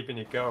and it's keeping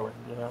you going.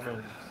 You know what I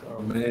mean? So.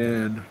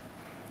 Man,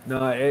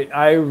 no,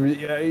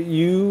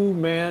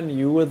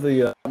 you were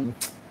the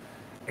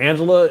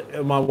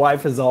Angela. My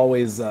wife is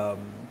always.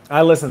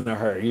 I listen to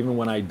her even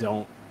when I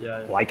don't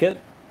like it.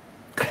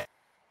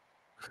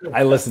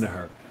 I listen to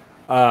her.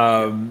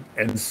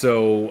 And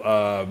so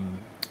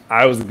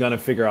I was gonna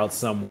figure out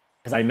some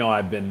because I know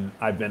I've been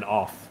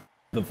off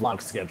the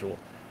vlog schedule.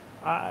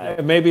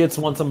 Maybe it's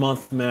once a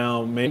month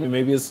now.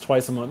 Maybe it's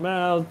twice a month.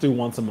 I'll do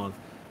once a month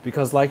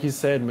because, like you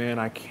said, man,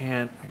 I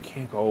can't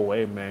go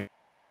away, man.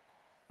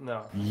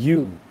 No,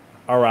 you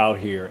are out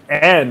here,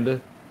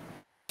 and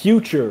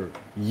future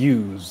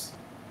yous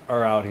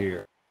are out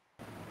here.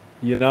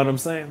 You know what I'm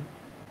saying?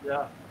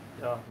 Yeah.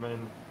 I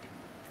mean,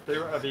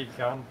 do whatever you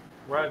can.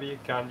 Wherever you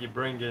can, you're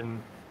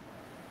bringing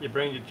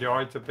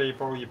joy to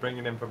people. You're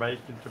bringing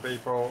information to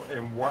people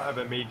in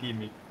whatever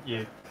medium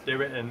you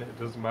do it in. It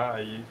doesn't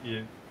matter.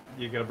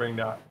 You're gonna bring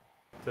that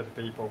to the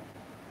people.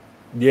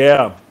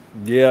 Yeah.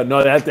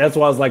 No, that's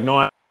why I was like, no,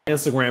 I'm on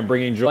Instagram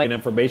bringing joy and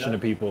information to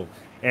people.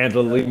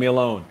 Angela, leave me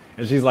alone.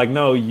 And she's like,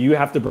 no, you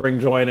have to bring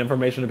joy and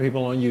information to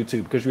people on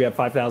YouTube because you have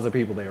 5,000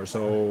 people there.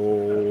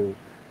 So,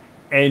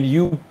 and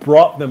you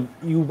brought them.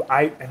 And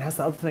that's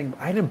the other thing.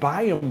 I didn't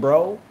buy them,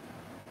 bro.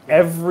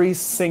 Every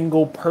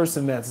single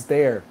person that's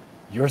there,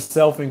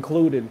 yourself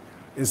included,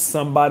 is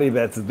somebody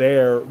that's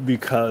there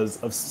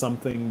because of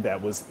something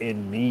that was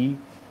in me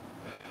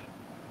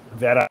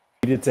that I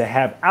needed to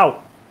have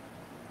out.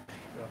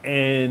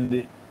 And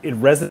it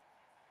resonated.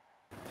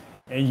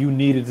 And you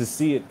needed to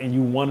see it, and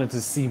you wanted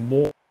to see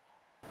more.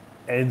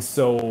 And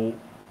so,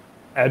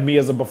 at me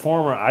as a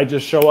performer, I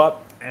just show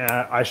up, and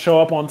I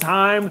show up on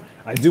time,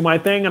 I do my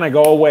thing, and I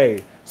go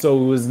away.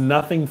 So it was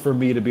nothing for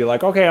me to be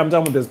like, okay, I'm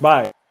done with this,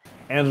 bye.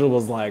 Angela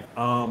was like,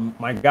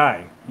 my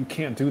guy, you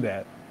can't do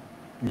that.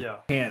 You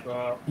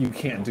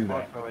can't do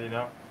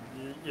that.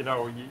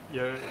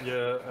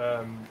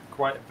 you're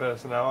quite a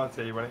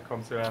personality when it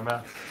comes to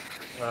MS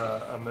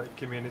and the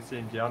community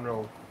in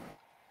general.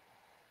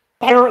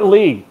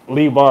 Apparently,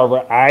 Lee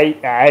Barber,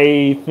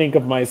 I think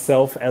of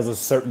myself as a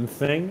certain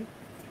thing,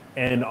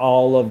 and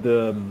all of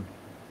the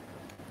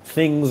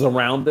things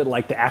around it,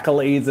 like the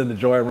accolades and the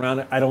joy around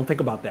it, I don't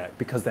think about that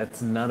because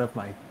that's none of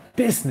my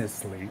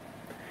business, Lee.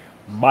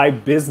 My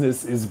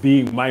business is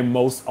being my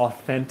most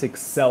authentic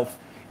self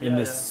in Yeah,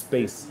 this yeah.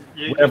 space,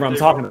 You whatever just I'm do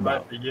talking what's right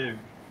about. for you,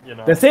 you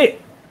know. That's it. Yeah,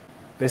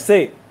 That's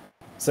it.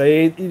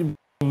 So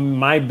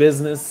my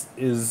business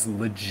is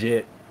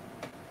legit.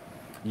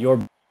 Your,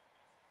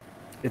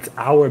 it's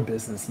our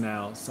business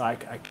now. So I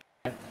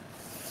can't.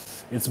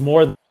 It's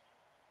more,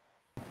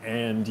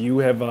 and you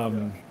have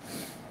yeah.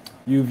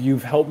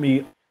 you've helped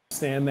me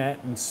understand that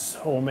in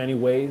so many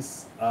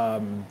ways.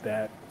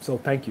 That so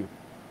thank you.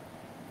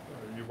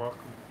 You're welcome.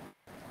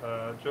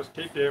 Just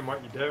keep doing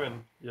what you're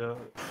doing. You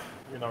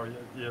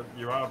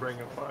are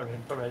bringing a lot of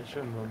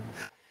information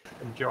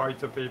and joy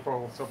to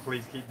people. So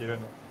please keep doing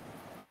it.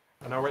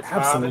 I know it's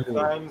hard at Absolutely.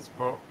 times,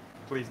 but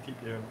please keep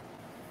doing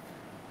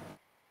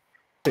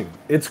it.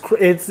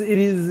 It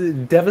is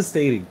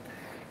devastating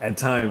at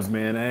times,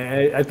 man.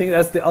 I think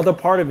that's the other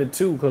part of it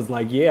too, because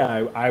like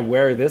yeah, I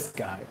wear this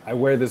guy, I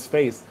wear this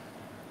face,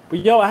 but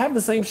yo, I have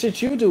the same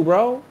shit you do,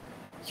 bro.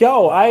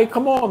 Yo, Yeah, I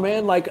come on,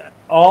 man. Like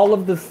all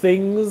of the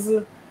things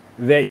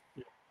that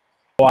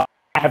yeah,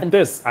 I haven't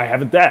this, I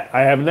haven't that,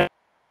 I haven't that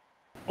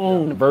yeah,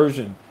 own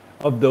version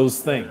of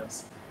those yeah, yeah,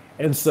 things,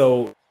 and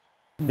so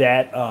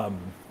that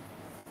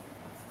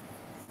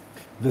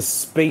the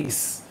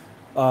space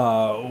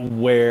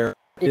where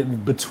in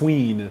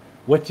between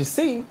what you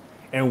see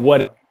and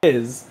what it yeah,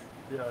 is,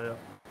 yeah.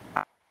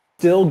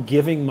 still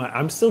giving my,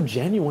 I'm still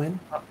genuine.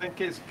 I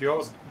think it's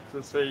good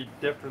to see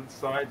different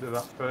sides of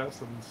that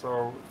person.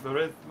 So there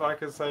is,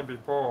 like I was saying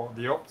before,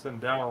 the ups and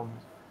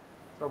downs.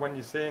 So when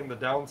you're seeing the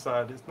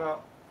downside, it's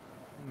not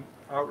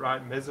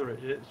outright misery.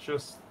 It's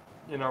just,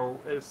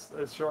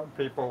 it's showing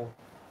people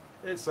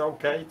it's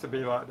okay to be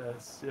like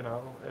this.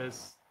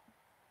 It's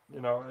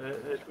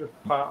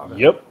just part of it.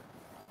 Yep.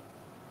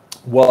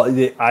 Well,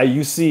 I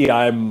you see,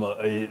 I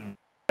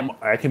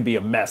can be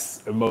a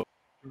mess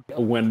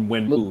when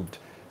moved.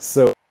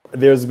 So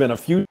there's been a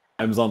few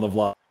times on the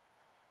vlog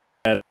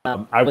that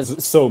I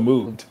was so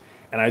moved,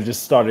 and I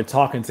just started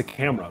talking to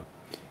camera,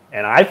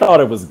 and I thought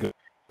it was good,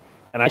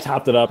 and I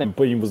chopped it up and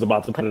was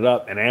about to put it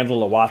up, and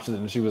Angela watched it,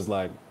 and she was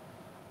like,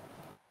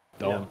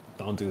 Yeah,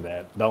 don't do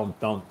that,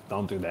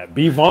 don't do that.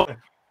 Be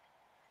vulnerable.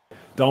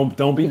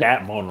 Don't be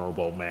that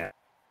vulnerable, man.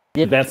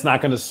 That's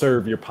not going to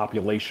serve your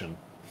population,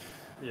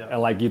 yeah.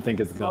 and like you think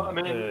it's Well,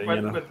 gonna, I mean,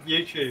 you know. with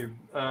YouTube,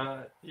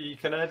 you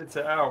can edit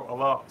it out a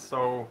lot.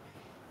 So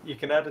you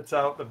can edit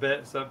out the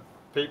bits that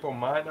people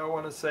might not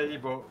want to see,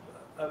 but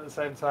at the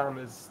same time,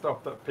 it's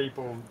stuff that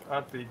people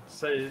actually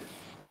say.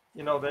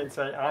 They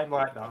say I'm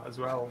like that as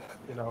well.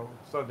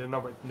 So they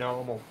know it's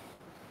normal.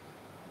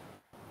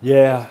 It's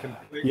Yeah,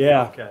 completely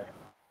yeah. okay.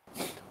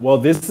 Well,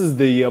 this is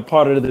the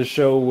part of the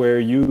show where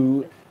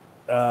you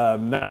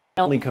not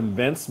only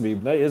convinced me,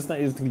 but it's not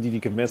it's, you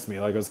convinced me,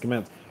 like I was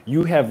convinced.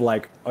 You have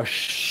like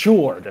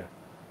assured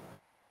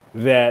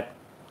that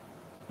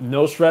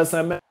no stress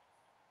I'm at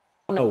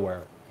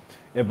nowhere.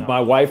 If No. my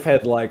wife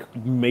had like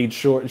made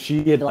sure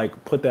she had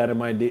like put that in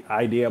my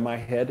idea in my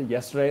head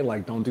yesterday,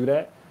 like don't do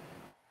that,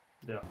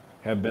 Yeah.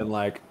 have been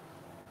like,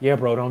 yeah,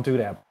 bro, don't do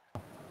that.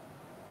 Yeah.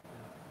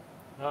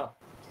 No.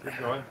 Keep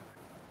going.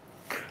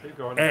 Keep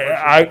going. As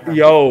much as you I can.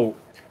 yo,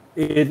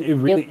 it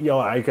really yo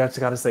I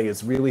gotta say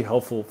it's really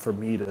helpful for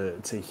me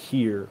to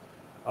hear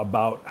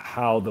about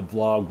how the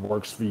vlog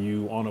works for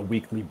you on a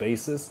weekly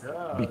basis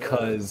Yeah.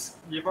 because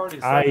You've already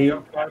said you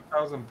I got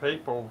 5,000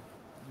 people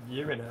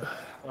viewing it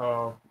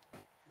or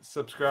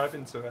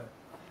subscribing to it.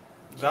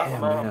 That yeah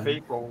amount of man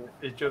people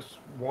is just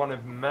one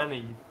of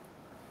many.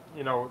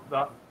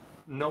 That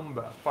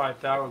number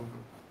 5,000.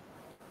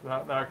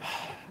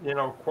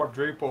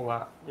 Quadruple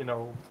that.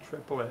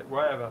 Triple it,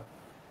 whatever.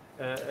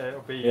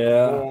 It'll be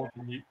yeah more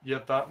than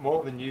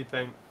more than you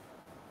think,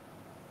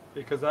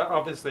 because that,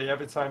 obviously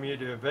every time you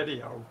do a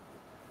video,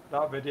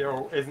 that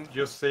video isn't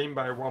just seen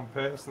by one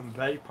person.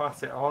 They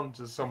pass it on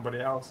to somebody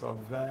else or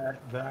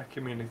their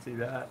community,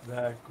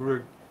 their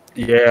group.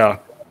 yeah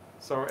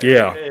So it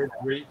yeah is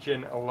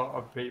reaching a lot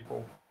of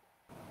people.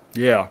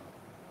 yeah.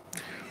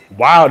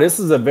 Wow, this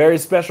is a very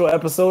special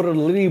episode of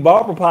the Lee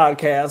Barber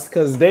podcast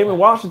because Damon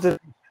Washington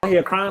out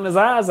here crying his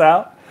eyes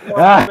out. Well,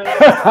 I mean,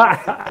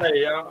 like I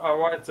say, I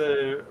wanted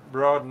to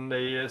broaden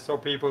the so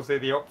people see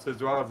the ups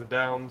as well as the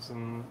downs,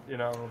 and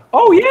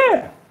Oh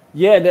yeah,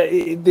 yeah.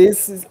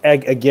 This is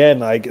again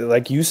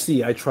like you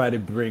see. I try to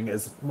bring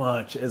as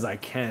much as I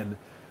can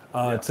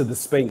yeah, to the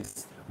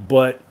space,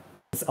 but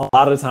a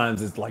lot of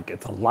times it's like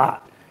it's a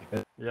lot.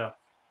 yeah,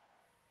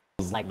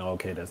 It's like no,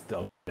 okay, that's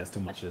too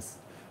much.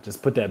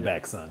 Just put that yeah.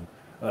 back, son.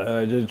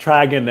 Just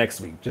try again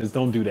next week. Just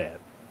don't do that.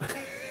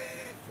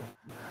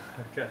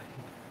 Okay,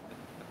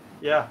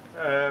 yeah,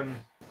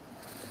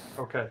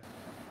 okay.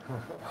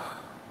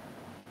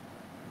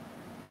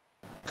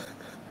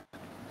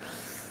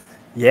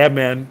 Yeah,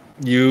 man.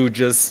 You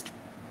just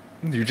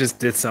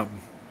did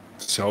something.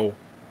 So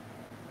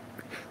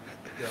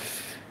Yeah.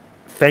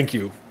 thank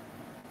you.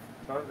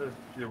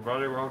 You're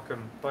very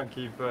welcome. Thank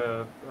you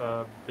for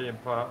being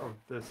part of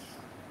this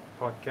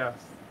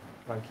podcast.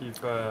 Thank you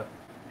for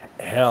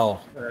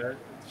Hell. uh,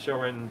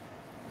 showing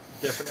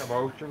different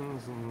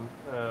emotions and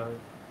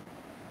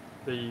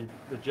the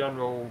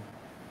general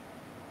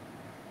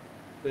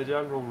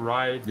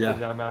ride Yeah.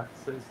 with MS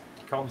is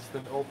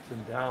constant ups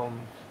and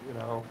downs.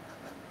 And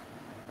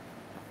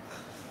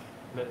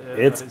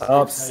It's it's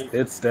ups, okay. it's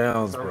It's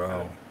downs, okay.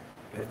 bro.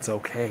 Yeah. It's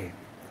okay.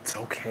 It's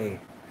okay. Yeah.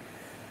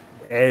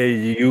 Hey,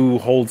 you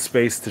hold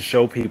space to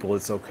show people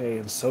it's okay,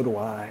 and so do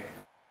I.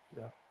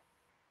 Yeah.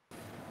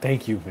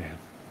 Thank you, man.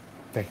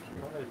 Thank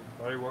you. Right.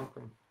 Very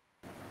welcome.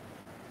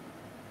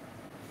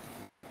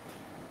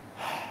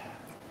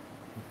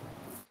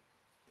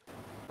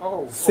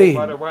 Oh, by See.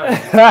 the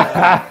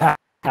way,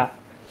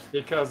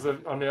 because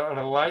on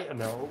a lighter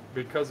note,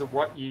 because of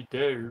what you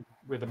do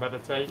with the Yeah.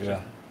 meditation,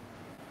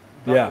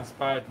 that Yeah.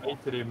 inspired me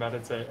to do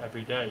meditate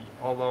every day.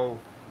 Although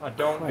I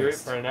don't do it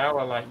for Christ. an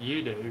hour like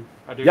you do,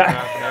 I do it for Yeah.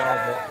 half an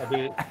hour,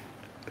 but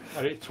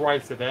I do it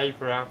twice a day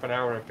for half an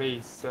hour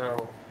apiece.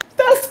 So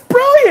That's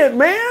brilliant,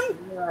 man.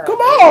 yeah, Come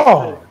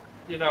on.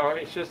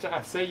 it's just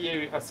I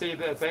see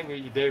the thing that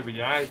you do with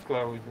your eyes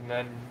closed, and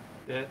then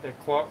the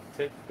clock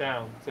ticks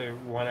down to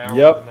 1 hour, and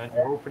Yep. then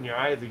you open your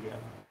eyes again.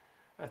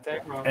 I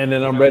think, well, And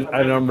then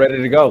I'm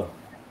ready to go.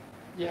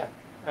 yeah,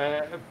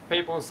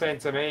 people saying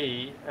to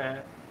me,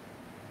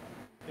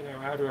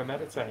 how do I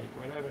meditate,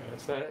 whatever.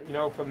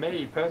 So, for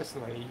me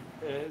personally,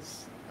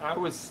 is I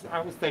was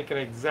thinking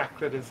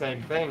exactly the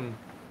same thing,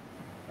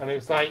 and it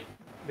was like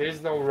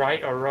there's no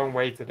right or wrong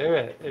way to do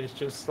it. It's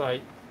just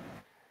like,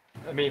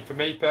 I mean, for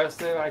me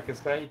personally, like I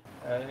say,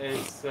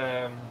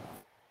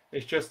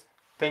 it's just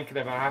thinking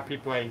of a happy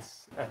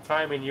place, a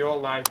time in your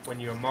life when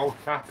you're most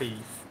happy,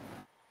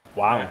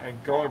 Wow.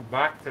 and going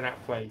back to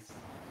that place.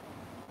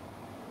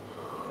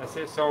 That's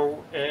it.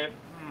 So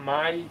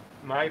my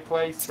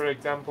place, for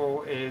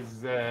example,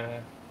 is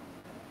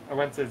I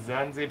went to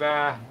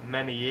Zanzibar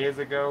many years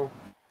ago,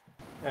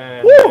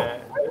 and Woo!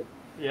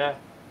 yeah,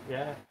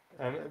 yeah,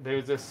 and there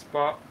was a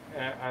spot.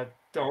 I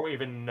don't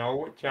even know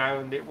which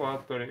island it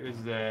was, but it was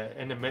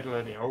in the middle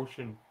of the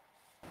ocean,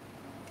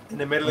 in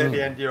the middle of the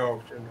Mm. Indian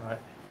Ocean, right?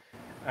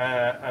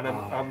 And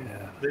Oh,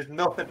 yeah. there's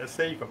nothing to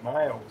see for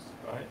miles,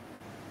 right?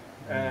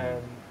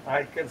 And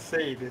I can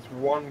see this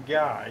one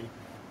guy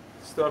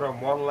stood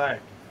on one leg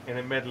in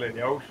the middle of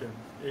the ocean.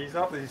 He's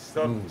obviously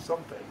stood for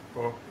something,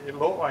 but it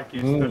looked like he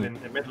stood Mm.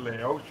 in the middle of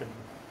the ocean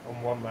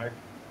on one leg.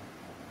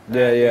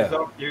 Yeah, He was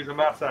yeah. he was a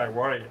Maasai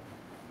warrior,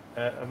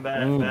 and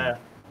Mm.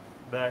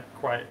 they're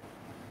quite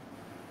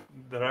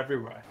they're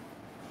everywhere.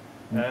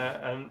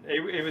 And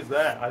he was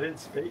there. I didn't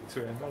speak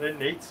to him. I didn't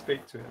need to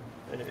speak to him.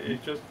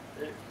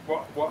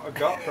 What I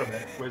got from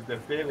it was the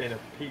feeling of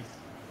peace.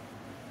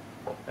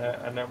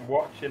 And then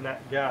watching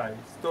that guy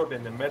stood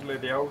in the middle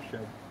of the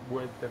ocean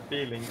with the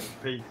feeling of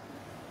peace.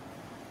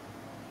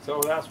 So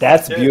that's what I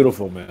That's do.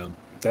 beautiful, man.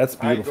 That's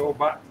I go beautiful.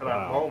 back to that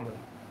Wow. moment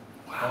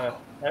Wow.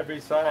 every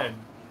time,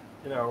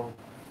 you know,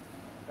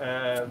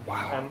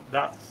 Wow. and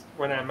that's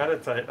when I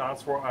meditate.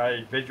 That's what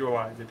I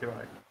visualize, if you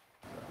like.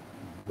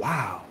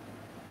 Wow.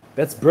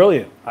 That's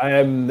brilliant. I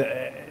am.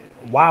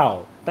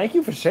 Wow. Thank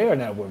you for sharing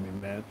that with me,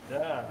 man.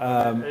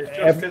 Yeah, and it's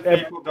just because Ev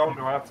people don't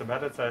know how to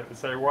meditate. They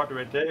say, "What do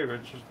I do?"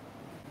 It's just,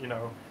 you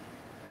know,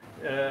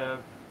 uh,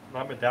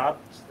 like my dad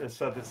has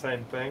said the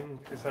same thing.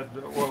 He said,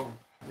 "Well,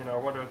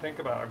 what do I think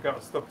about? I've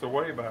got stuff to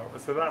worry about." I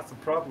said, "That's the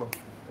problem."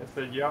 I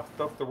said, "You have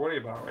stuff to worry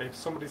about. If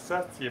somebody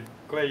says to you,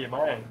 clear your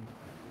mind,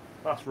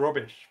 that's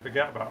rubbish.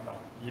 Forget about that.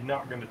 You're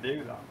not going to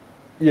do that."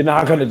 you're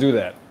not So gonna do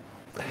that.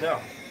 no,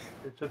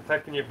 it's just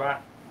taking you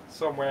back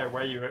somewhere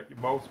where you're at your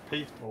most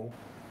peaceful,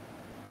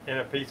 in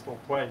a peaceful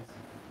place.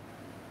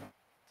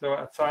 So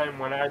at a time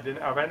when I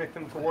didn't have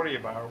anything to worry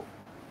about,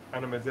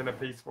 and I was in a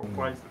peaceful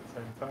place at the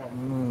same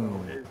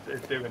time. So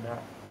it's doing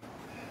that.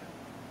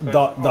 So it's The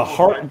almost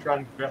heart. like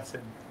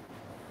transgressing.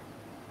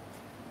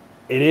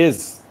 It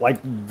is like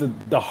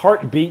the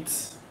heart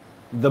beats.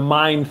 The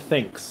mind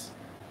thinks.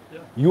 Yeah.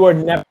 You are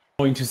never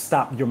going to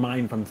stop your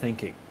mind from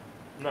thinking.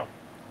 No.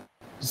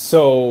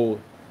 So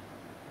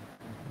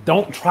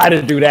don't try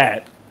to do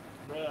that.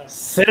 Yeah.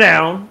 Sit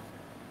down.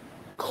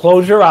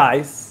 Close your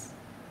eyes.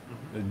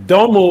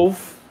 Don't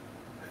move.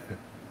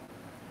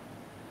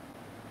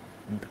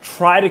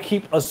 Try to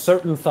keep a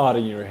certain thought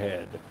in your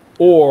head,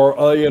 or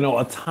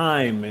a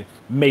time,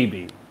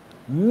 maybe.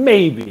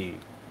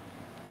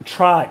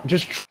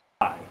 Just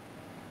try,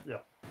 Yeah.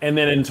 and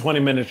then in 20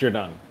 minutes you're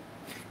done,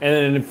 and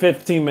then in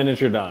 15 minutes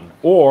you're done,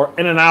 or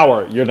in an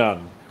hour you're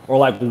done, or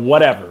like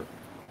whatever.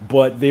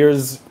 But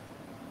there's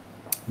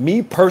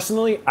me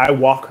personally. I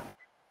walk.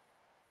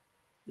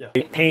 Yeah.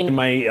 Pain in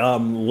my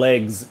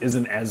legs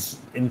isn't as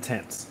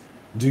intense.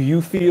 Do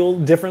you feel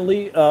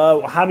differently?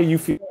 How do you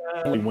feel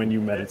when you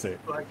meditate?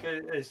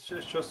 It's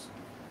just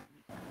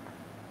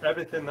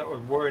everything that I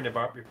was worrying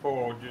about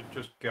before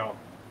just gone.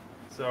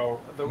 So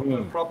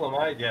the problem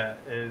I get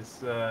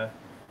is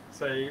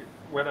say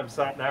when I'm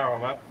sat now,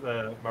 I'm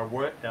at my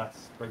work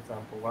desk, for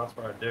example. That's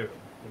where I do it,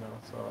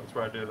 So that's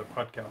where I do the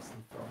podcast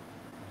and stuff.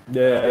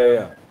 Yeah, yeah,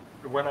 yeah.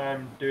 When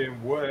I'm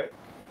doing work,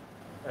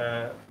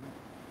 uh,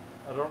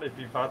 I don't know if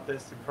you've had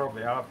this, you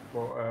probably have,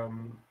 but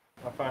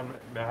I find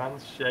my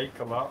hands shake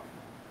a lot.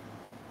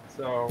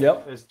 So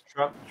Yep. there's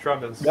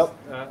tremors, Yep.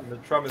 and the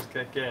tremors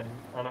kick in,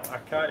 and I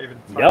can't even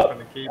type Yep. on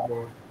the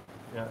keyboard.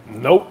 Yeah.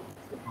 Nope.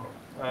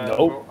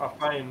 Nope. But I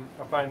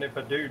find if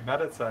I do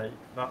meditate,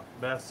 that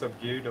they're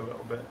subdued a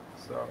little bit.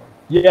 So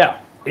Yeah,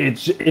 it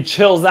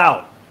chills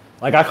out.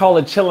 Like I call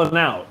it chilling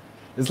out.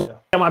 It's like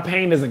yeah. my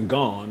pain isn't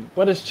gone,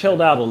 but it's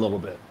chilled out a little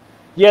bit.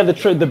 Yeah,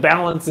 the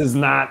balance is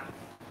not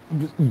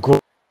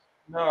great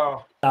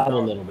No, out a no,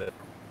 little bit.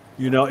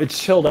 It's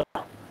chilled out.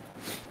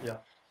 yeah.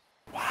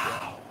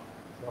 Wow.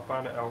 So I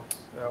find it helps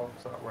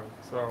that way.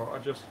 So I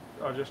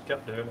just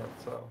kept doing it.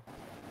 So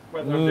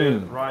whether I'm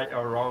doing it right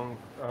or wrong,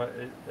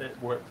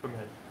 it worked for me.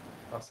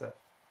 That's it.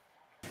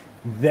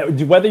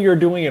 Whether you're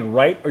doing it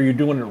right or you're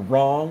doing it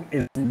wrong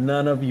is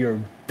none of your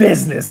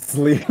business,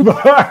 Lee. No,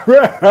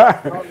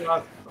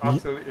 that's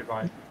absolutely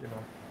right.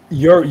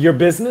 Your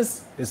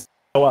business is to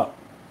show up.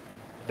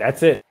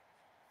 That's it.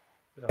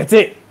 Yeah. That's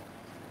it.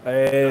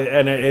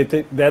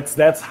 And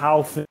that's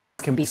how things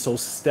can be so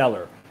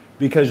stellar,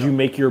 because you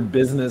make your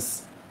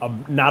business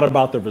not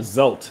about the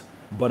result,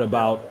 but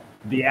about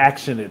the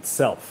action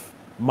itself.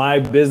 My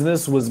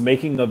business was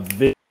making a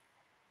video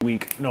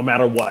week, no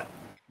matter what.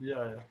 Yeah.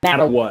 No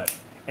matter what.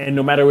 And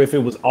no matter if it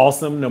was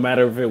awesome, no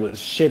matter if it was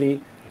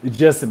shitty,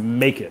 just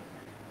make it.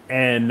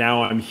 And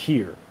now I'm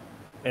here.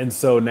 And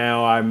so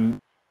now I'm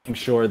making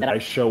sure that I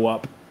show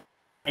up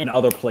in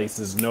other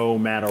places no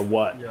matter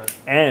what. Yeah.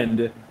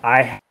 And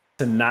I have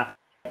to not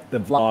let the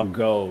vlog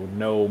go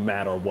no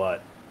matter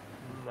what.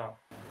 No,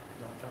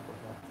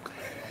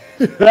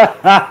 definitely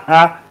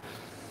not.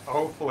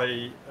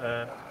 Hopefully,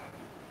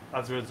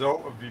 as a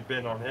result of you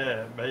being on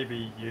here,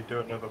 maybe you do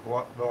another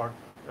vlog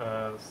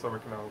so we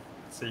can all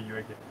see you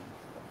again.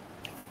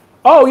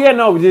 Oh yeah,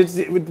 no,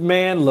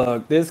 man.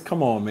 Look,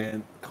 come on,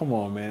 man.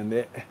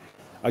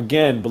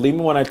 Again, believe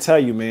me when I tell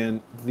you,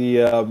 man.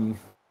 The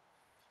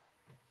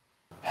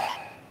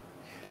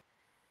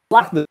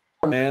lock the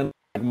door, man.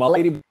 Like my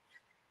lady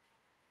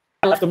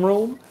left the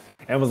room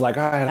and was like,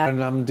 "All right, I'm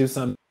gonna do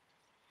something."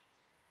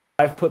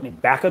 Wife put me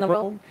back in the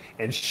room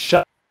and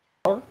shut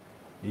the door.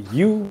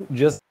 You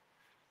just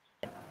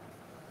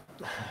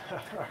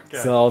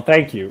Okay. So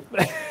thank you.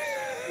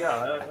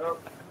 Yeah,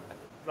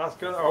 that's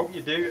good. I hope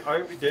you do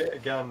it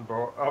again.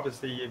 But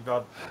obviously, you've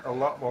got a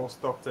lot more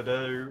stuff to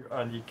do,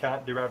 and you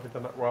can't do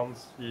everything at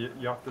once. You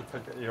have to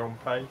take it at your own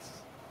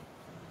pace.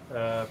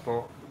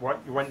 But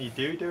when you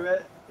do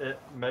it, it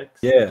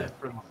makes a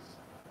difference.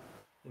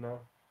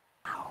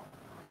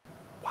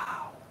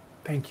 Wow.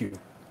 Thank you.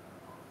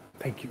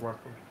 You're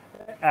welcome.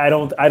 I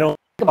don't think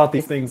about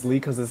these things, Lee,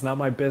 because it's not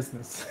my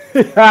business.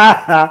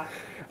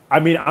 I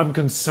mean, I'm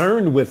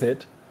concerned with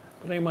it,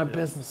 but it ain't my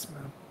business,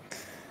 man.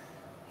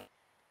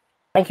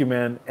 Thank you,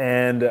 man.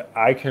 And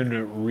I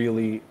can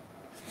really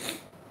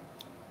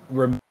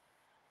remember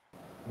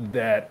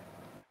that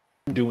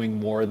I'm doing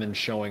more than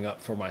showing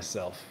up for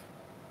myself.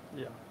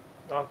 Yeah.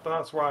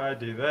 That's why I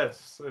do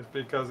this. It's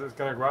because it's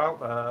going to go out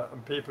there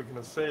and people are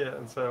going to see it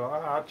and say,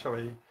 well,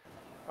 actually,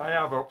 I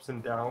have ups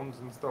and downs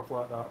and stuff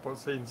like that. But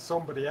seeing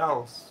somebody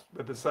else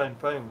with the same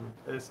thing,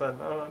 it's saying,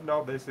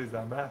 no, this is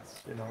a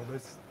mess.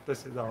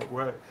 This is how it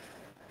works.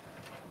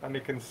 And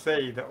you can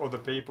see that other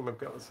people have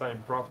got the same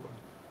problem.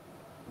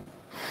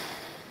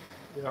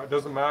 It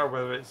doesn't matter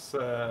whether it's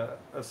a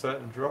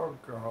certain drug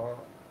or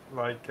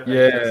like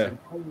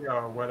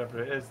or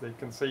whatever it is. They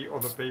can see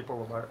other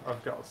people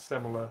have got a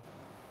similar.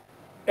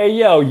 Hey,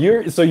 yo,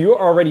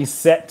 you're already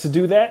set to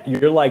do that?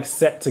 You're like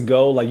set to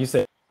go, like you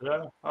said?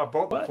 Yeah, I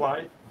bought the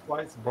flight. The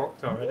flight's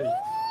booked already.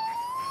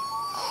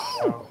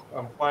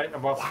 I'm flying to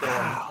Moscow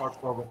on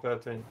October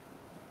 13th.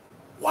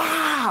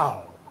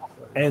 Wow.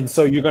 And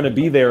so you're going to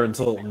be there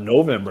until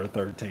November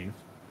 13th.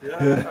 Yeah,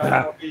 and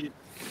I'll be,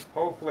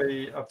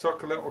 hopefully, I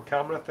took a little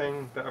camera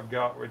thing that I've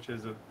got, which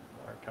is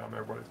I can't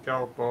remember what it's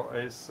called, but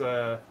it's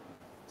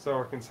so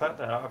I can set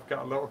that. I've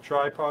got a little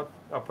tripod.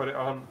 I'll put it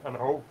on, and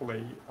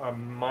hopefully I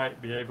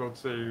might be able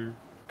to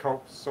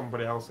coax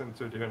somebody else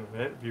into doing an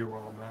interview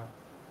on that.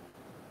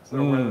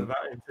 So whether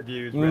that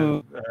interview is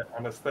with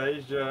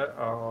Anastasia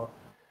or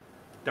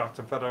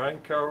Dr.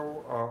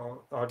 Fedorenko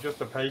or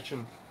just a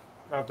patient,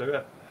 I'll do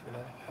it.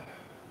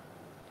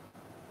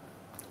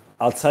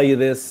 I'll tell you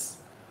this.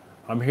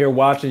 I'm here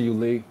watching you,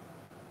 Lee.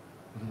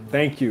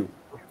 Thank you.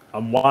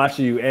 I'm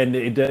watching you, and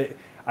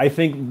I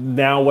think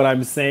now what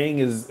I'm saying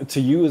is to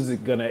you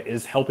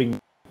is helping.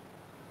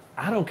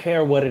 I don't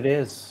care what it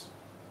is.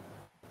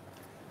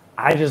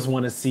 I just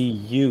want to see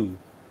you.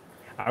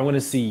 I want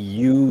to see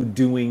you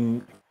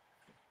doing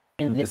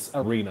in this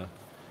arena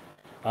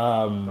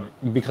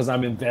because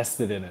I'm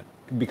invested in it,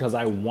 because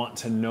I want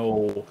to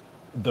know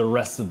the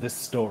rest of this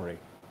story.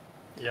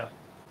 Yeah.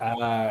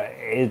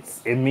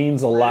 It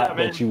means a lot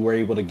that you were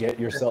able to get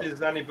yourself. If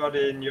there's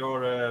anybody in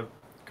your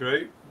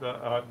group that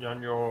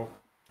on your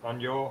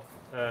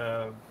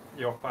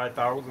your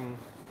 5,000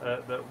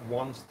 that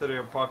wants to do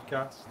a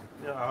podcast,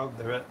 yeah, I'll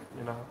do it.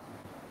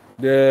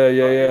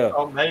 Yeah.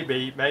 Or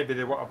maybe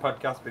they want a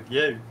podcast with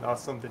you.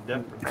 That's something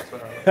different. So.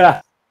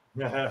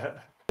 Yeah,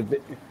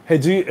 Hey,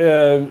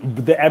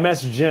 the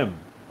MS Gym,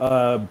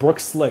 Brooke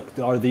Slick,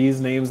 are these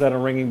names that are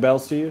ringing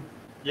bells to you?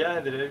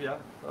 they do. Yeah.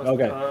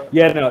 Okay.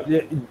 Yeah, no,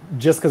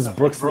 just because I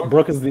think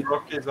Brooke is the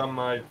Brooke is on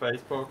my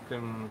Facebook,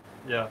 and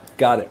yeah,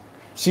 got it.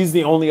 She's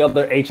the only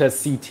other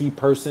HSCT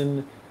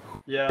person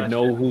I yeah,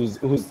 know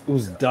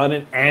who's done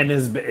it and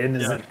is yeah,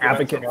 an she went to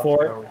advocate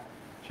for it. Moscow.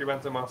 She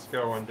went to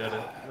Moscow and did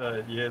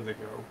it years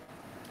ago.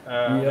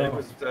 And it Yeah.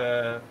 was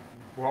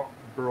what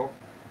Brooke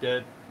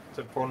did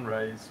to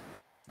fundraise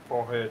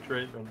for her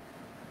treatment.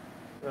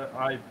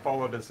 I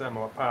followed a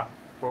similar path,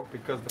 but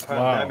because the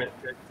pandemic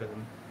kicked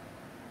in,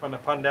 when the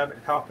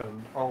pandemic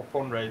happened, all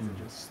fundraising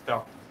just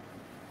stopped.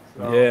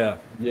 So,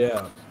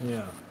 Yeah.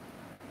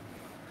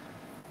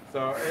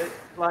 So,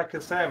 like I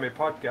say, on my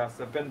podcast,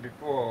 I've been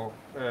before.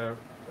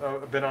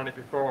 I've been on it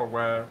before,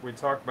 where we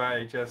talk about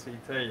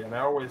HSET, and I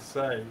always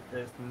say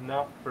it's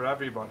not for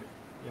everybody.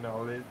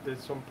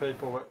 There's some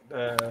people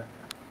that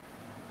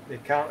they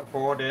can't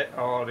afford it,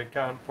 or they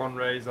can't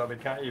fundraise, or they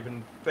can't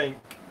even think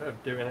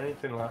of doing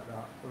anything like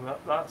that. And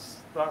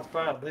that's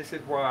bad. This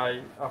is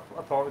why I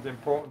thought it was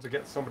important to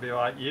get somebody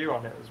like you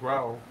on it as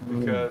well,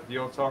 because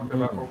you're talking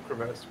about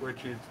Ocrevus,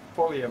 which is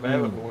fully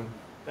available in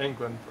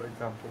England, for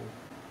example,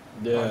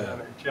 on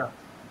NHS.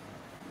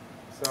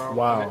 So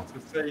Wow.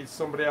 to see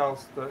somebody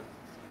else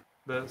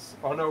that's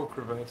on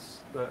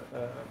Ocrevus that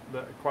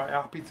are quite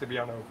happy to be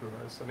on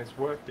Ocrevus and it's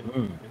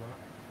working,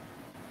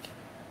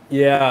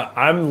 Yeah,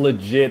 I'm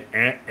legit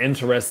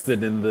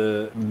interested in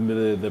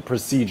the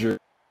procedure.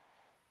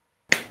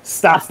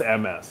 Stops the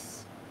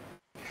MS.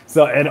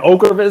 So, and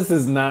Ocrevus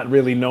is not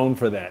really known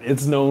for that.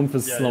 It's known for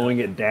slowing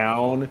it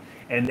down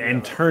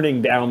and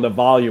turning down the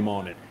volume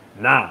on it.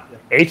 Nah,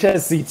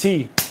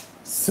 HSCT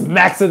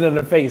smacks it in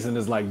the face and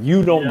is like,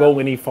 you don't go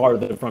any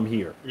farther from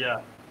here.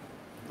 Yeah,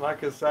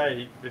 like I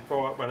say,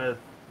 before MS,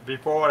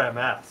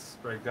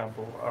 for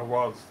example, I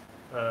was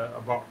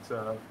a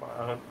boxer,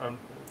 and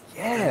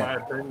in my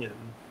opinion,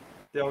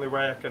 the only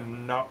way I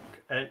can knock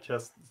MS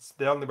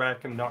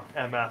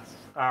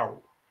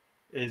out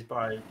is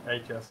by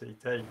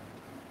HSET.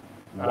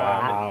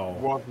 Wow.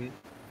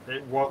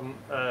 It wasn't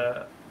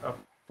a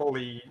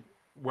fully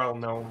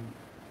well-known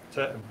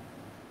term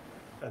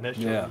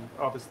initially. Yeah.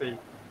 Obviously,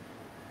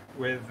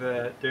 with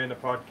doing a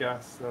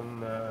podcast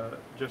and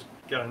just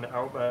getting it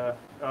out there.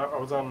 I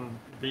was on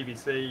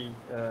BBC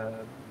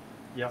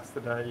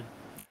yesterday.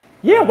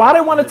 Yeah, why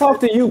they want to talk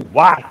to you?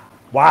 Why?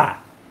 Why?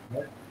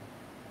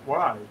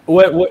 What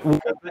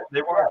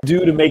they want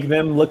do to make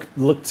them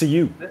look to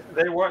you?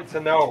 They want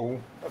to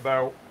know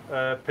about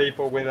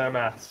people with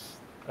MS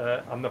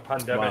and the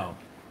pandemic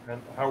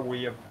and how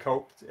we have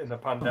coped in the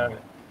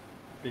pandemic.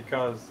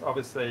 Because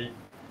obviously,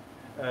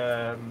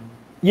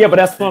 yeah, but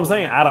that's what I'm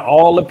saying. Out of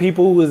all the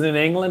people who was in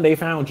England, they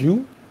found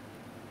you.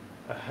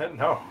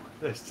 No,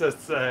 it's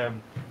just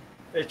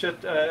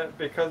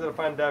because of the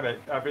pandemic.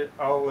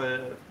 All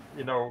the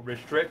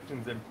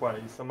restrictions in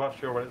place. I'm not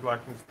sure what it's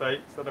like in the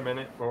States at the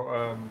minute, but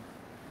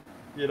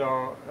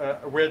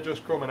we're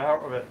just coming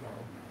out of it now.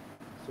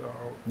 So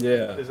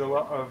there's a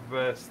lot of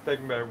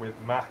stigma with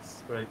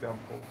masks, for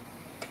example.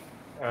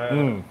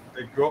 The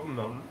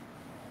government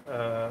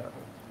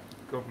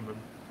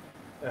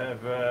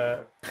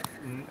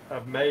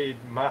have made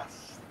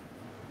masks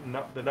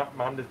they're not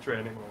mandatory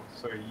anymore,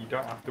 so you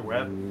don't have to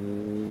wear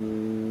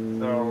them.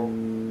 So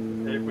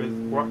it was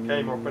what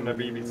came up in the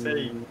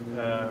BBC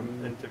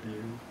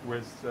interview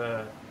was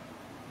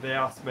they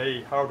asked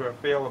me how do I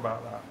feel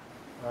about that,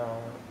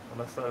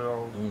 and I said,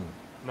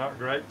 not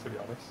great, to be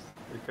honest,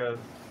 because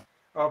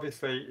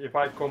obviously if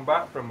I come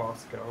back from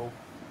Moscow,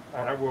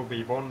 I will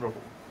be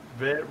vulnerable,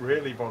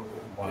 really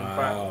vulnerable. In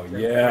fact, when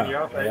you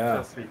have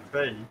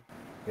HSVT,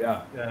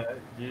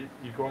 you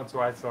go into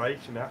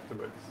isolation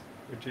afterwards,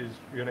 which is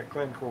you're in a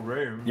clinical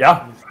room.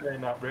 Yeah. And you stay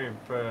in that room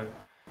for,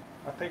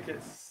 I think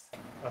it's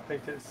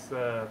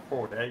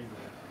 4 days.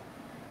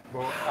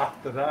 But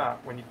after that,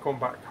 when you come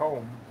back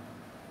home,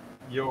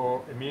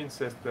 your immune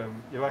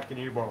system, you're like a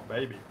newborn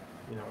baby.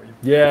 No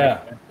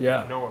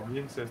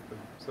immune system.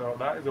 So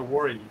that is a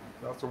worry.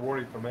 That's a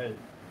worry for me.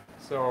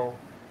 So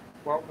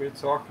what we're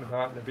talking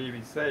about in the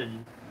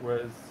BBC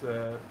was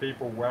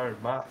people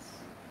wearing masks,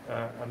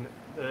 and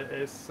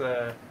it's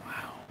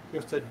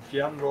just a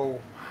general,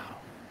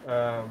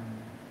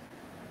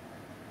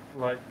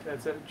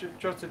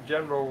 just a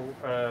general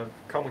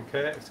common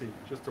courtesy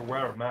just to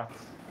wear a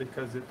mask,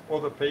 because it's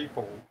other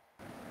people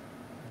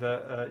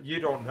that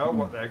you don't know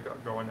what they've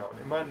got going on.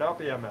 It might not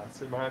be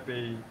MS, it might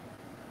be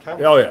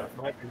cancer, it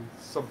might be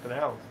something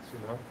else,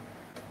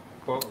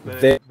 But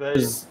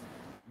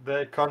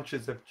they're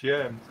conscious of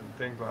germs and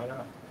things like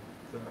that.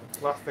 The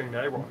last thing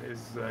they want is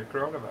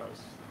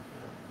coronavirus.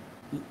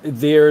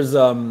 There's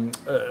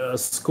a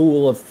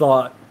school of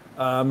thought.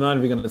 I'm not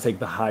even going to take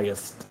the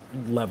highest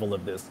level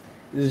of this.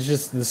 It's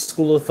just the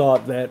school of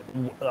thought that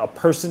a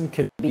person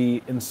can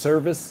be in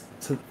service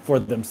for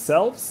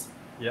themselves,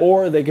 Yeah.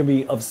 or they can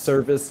be of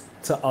service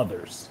to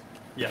others.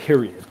 Yeah.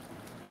 Period.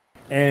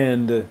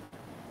 And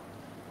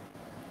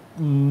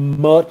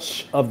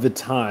much of the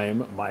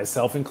time,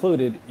 myself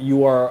included,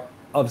 you are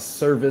of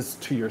service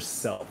to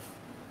yourself.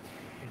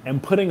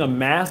 And putting a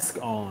mask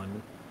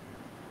on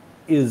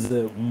is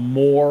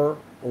more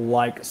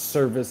like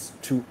service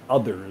to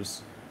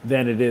others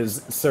than it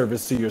is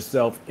service to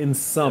yourself in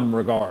some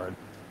regard.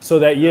 So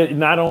that you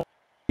not only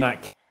not,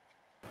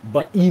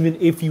 but even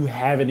if you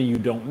have it and you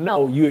don't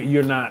know,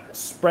 you're not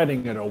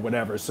spreading it or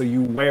whatever. So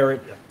you wear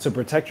it to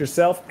protect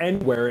yourself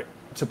and wear it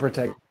to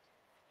protect.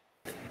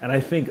 And I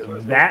think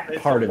that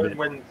part of it, it's a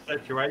win-win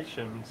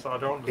situation. So I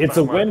don't it's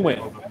a understand why win-win.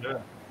 people don't do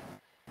it.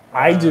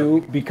 I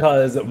do,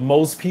 because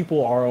most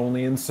people are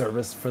only in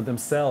service for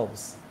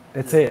themselves.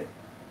 That's it.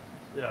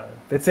 Yeah.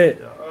 That's it.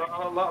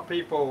 Yeah. A lot of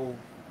people,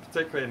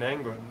 particularly in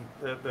England,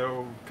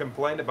 they'll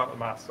complain about the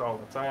masks all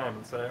the time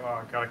and say,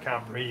 "Oh God, I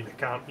can't breathe. I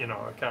can't.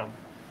 I can't.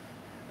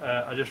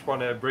 I just want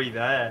to breathe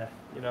air."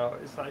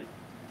 It's like,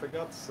 for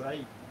God's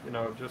sake,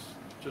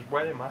 just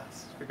wear your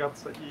mask. For God's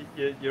sake,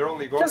 you're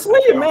only going. Just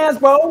wear your mask,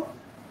 bro.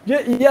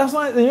 Yes,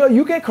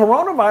 you get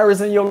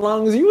coronavirus in your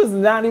lungs. You is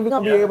not even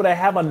gonna be able to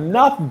have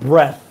enough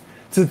breath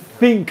to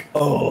think,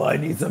 "Oh, I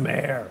need some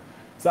air."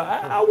 So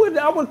I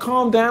would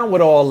calm down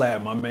with all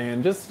that, my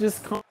man.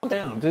 Just calm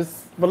down.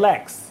 Just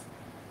relax,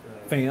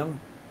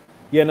 fam.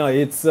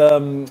 It's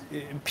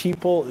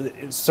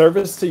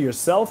service to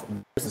yourself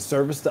versus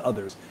service to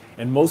others,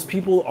 and most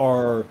people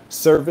are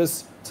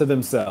service to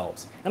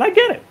themselves. And I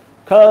get it,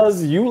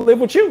 cause you live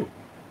with you.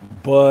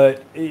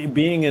 But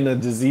being in a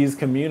disease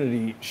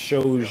community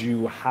shows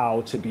you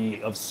how to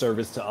be of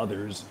service to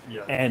others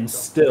and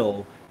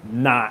still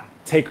not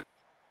take.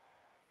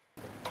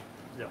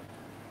 Yeah.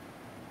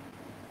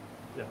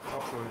 Yeah,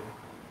 absolutely.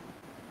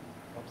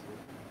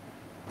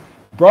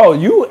 Bro,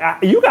 you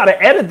got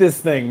to edit this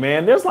thing,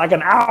 man. There's like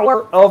an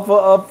hour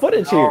of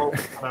footage here.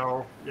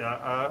 No,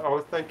 yeah. I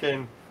was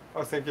thinking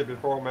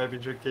before maybe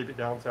you should keep it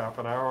down to half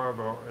an hour,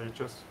 but it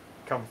just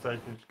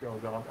conversation just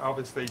goes on.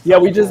 Obviously.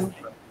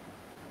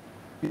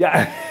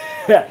 Yeah.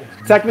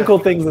 Technical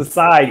things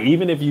aside,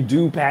 even if you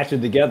do patch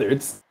it together,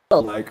 it's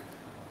still like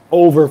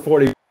over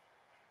 40.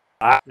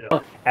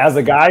 As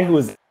a guy who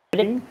is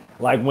editing,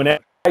 like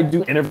whenever I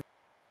do interviews,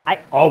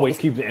 I always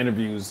keep the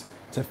interviews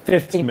to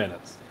 15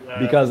 minutes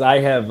because I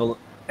have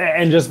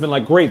and just been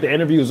like, great, the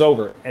interview is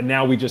over, and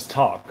now we just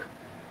talk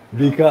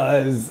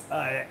because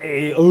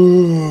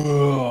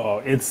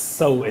it's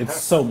so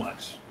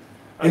much.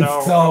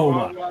 It's so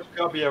much. What I've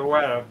got to be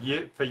aware of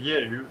for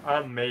you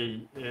and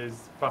me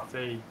is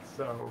fatigue.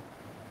 So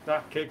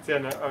that kicked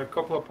in a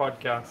couple of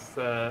podcasts.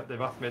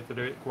 They've asked me to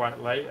do it quite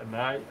late at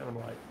night, and I'm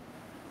like,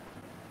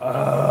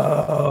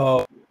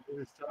 oh,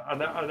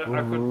 and I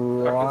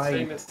could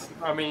see this.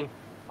 I mean,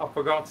 I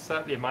forgot to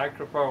set the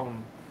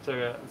microphone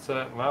to a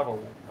certain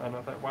level, and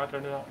I thought, why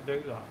don't I not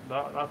do that?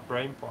 That's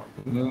brain fog.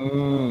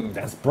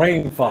 That's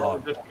brain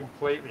fog. Just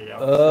completely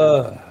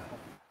out.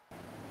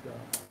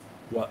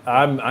 Well,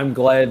 I'm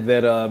glad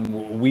that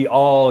we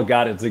all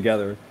got it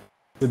together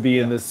to be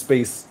in this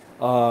space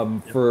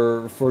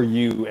for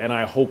you, and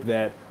I hope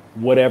that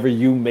whatever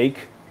you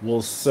make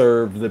will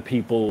serve the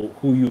people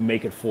who you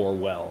make it for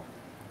well.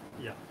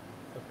 Yeah.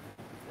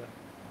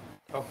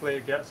 Hopefully,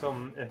 it gets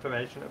some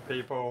information to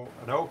people,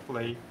 and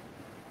hopefully,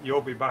 you'll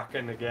be back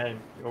in the game.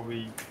 You'll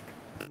be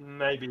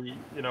maybe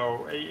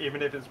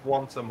even if it's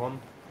once a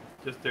month,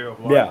 just do a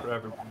vlog for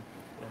everyone.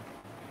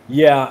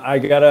 Yeah,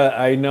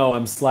 I know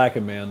I'm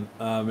slacking, man.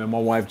 And my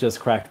wife just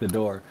cracked the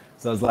door.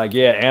 So I was like,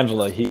 yeah,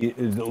 Angela,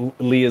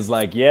 Lee is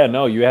like, yeah,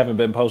 no, you haven't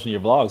been posting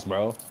your vlogs,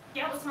 bro.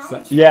 Yeah, what's wrong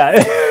with you?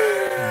 Yeah.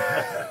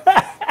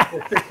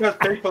 It's because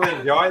people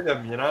enjoy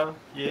them,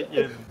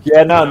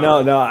 Yeah,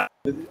 no.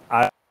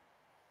 I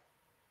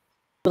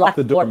locked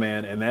the door,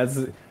 man. And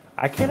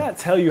I cannot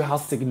tell you how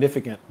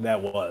significant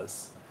that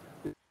was.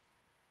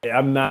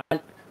 I'm not,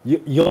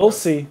 you'll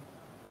see.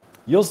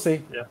 You'll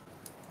see. Yeah.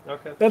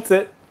 Okay. That's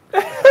it.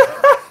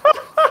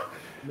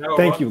 No,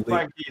 thank you, Lee.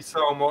 Thank you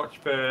so much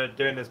for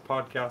doing this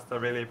podcast. I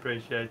really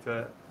appreciate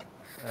it.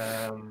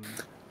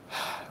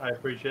 I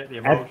appreciate the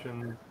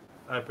emotions.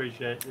 I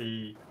appreciate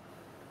the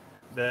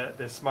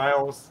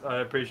smiles.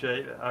 I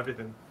appreciate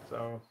everything.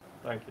 So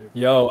thank you.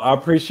 Yo, I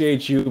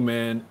appreciate you,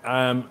 man.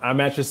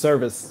 I'm at your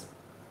service.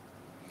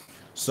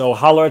 So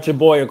holler at your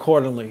boy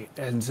accordingly.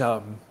 And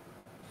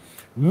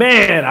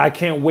man, I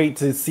can't wait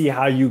to see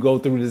how you go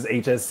through this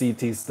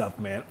HSCT stuff,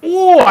 man.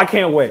 Oh, I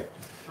can't wait.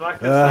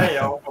 Like I say,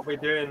 I'll be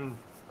doing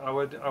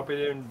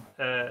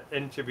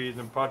interviews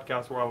and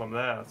podcasts while I'm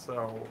there,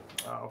 so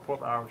I'll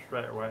put that out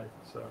straight away.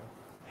 So,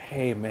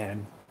 hey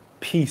man,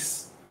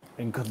 peace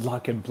and good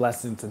luck and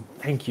blessings and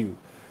thank you.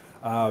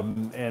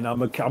 And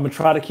I'm gonna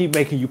try to keep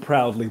making you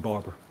proud, Lee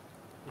Barber.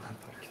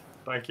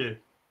 Thank you.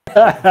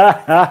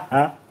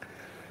 Oh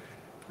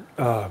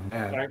man,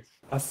 thanks.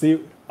 I'll see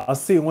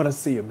you when I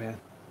see you, man.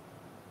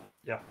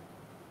 Yeah.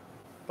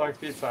 Thanks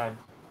for your time.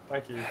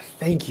 Thank you.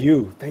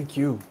 Thank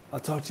you. I'll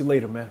talk to you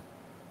later, man.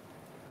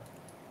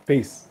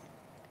 Peace.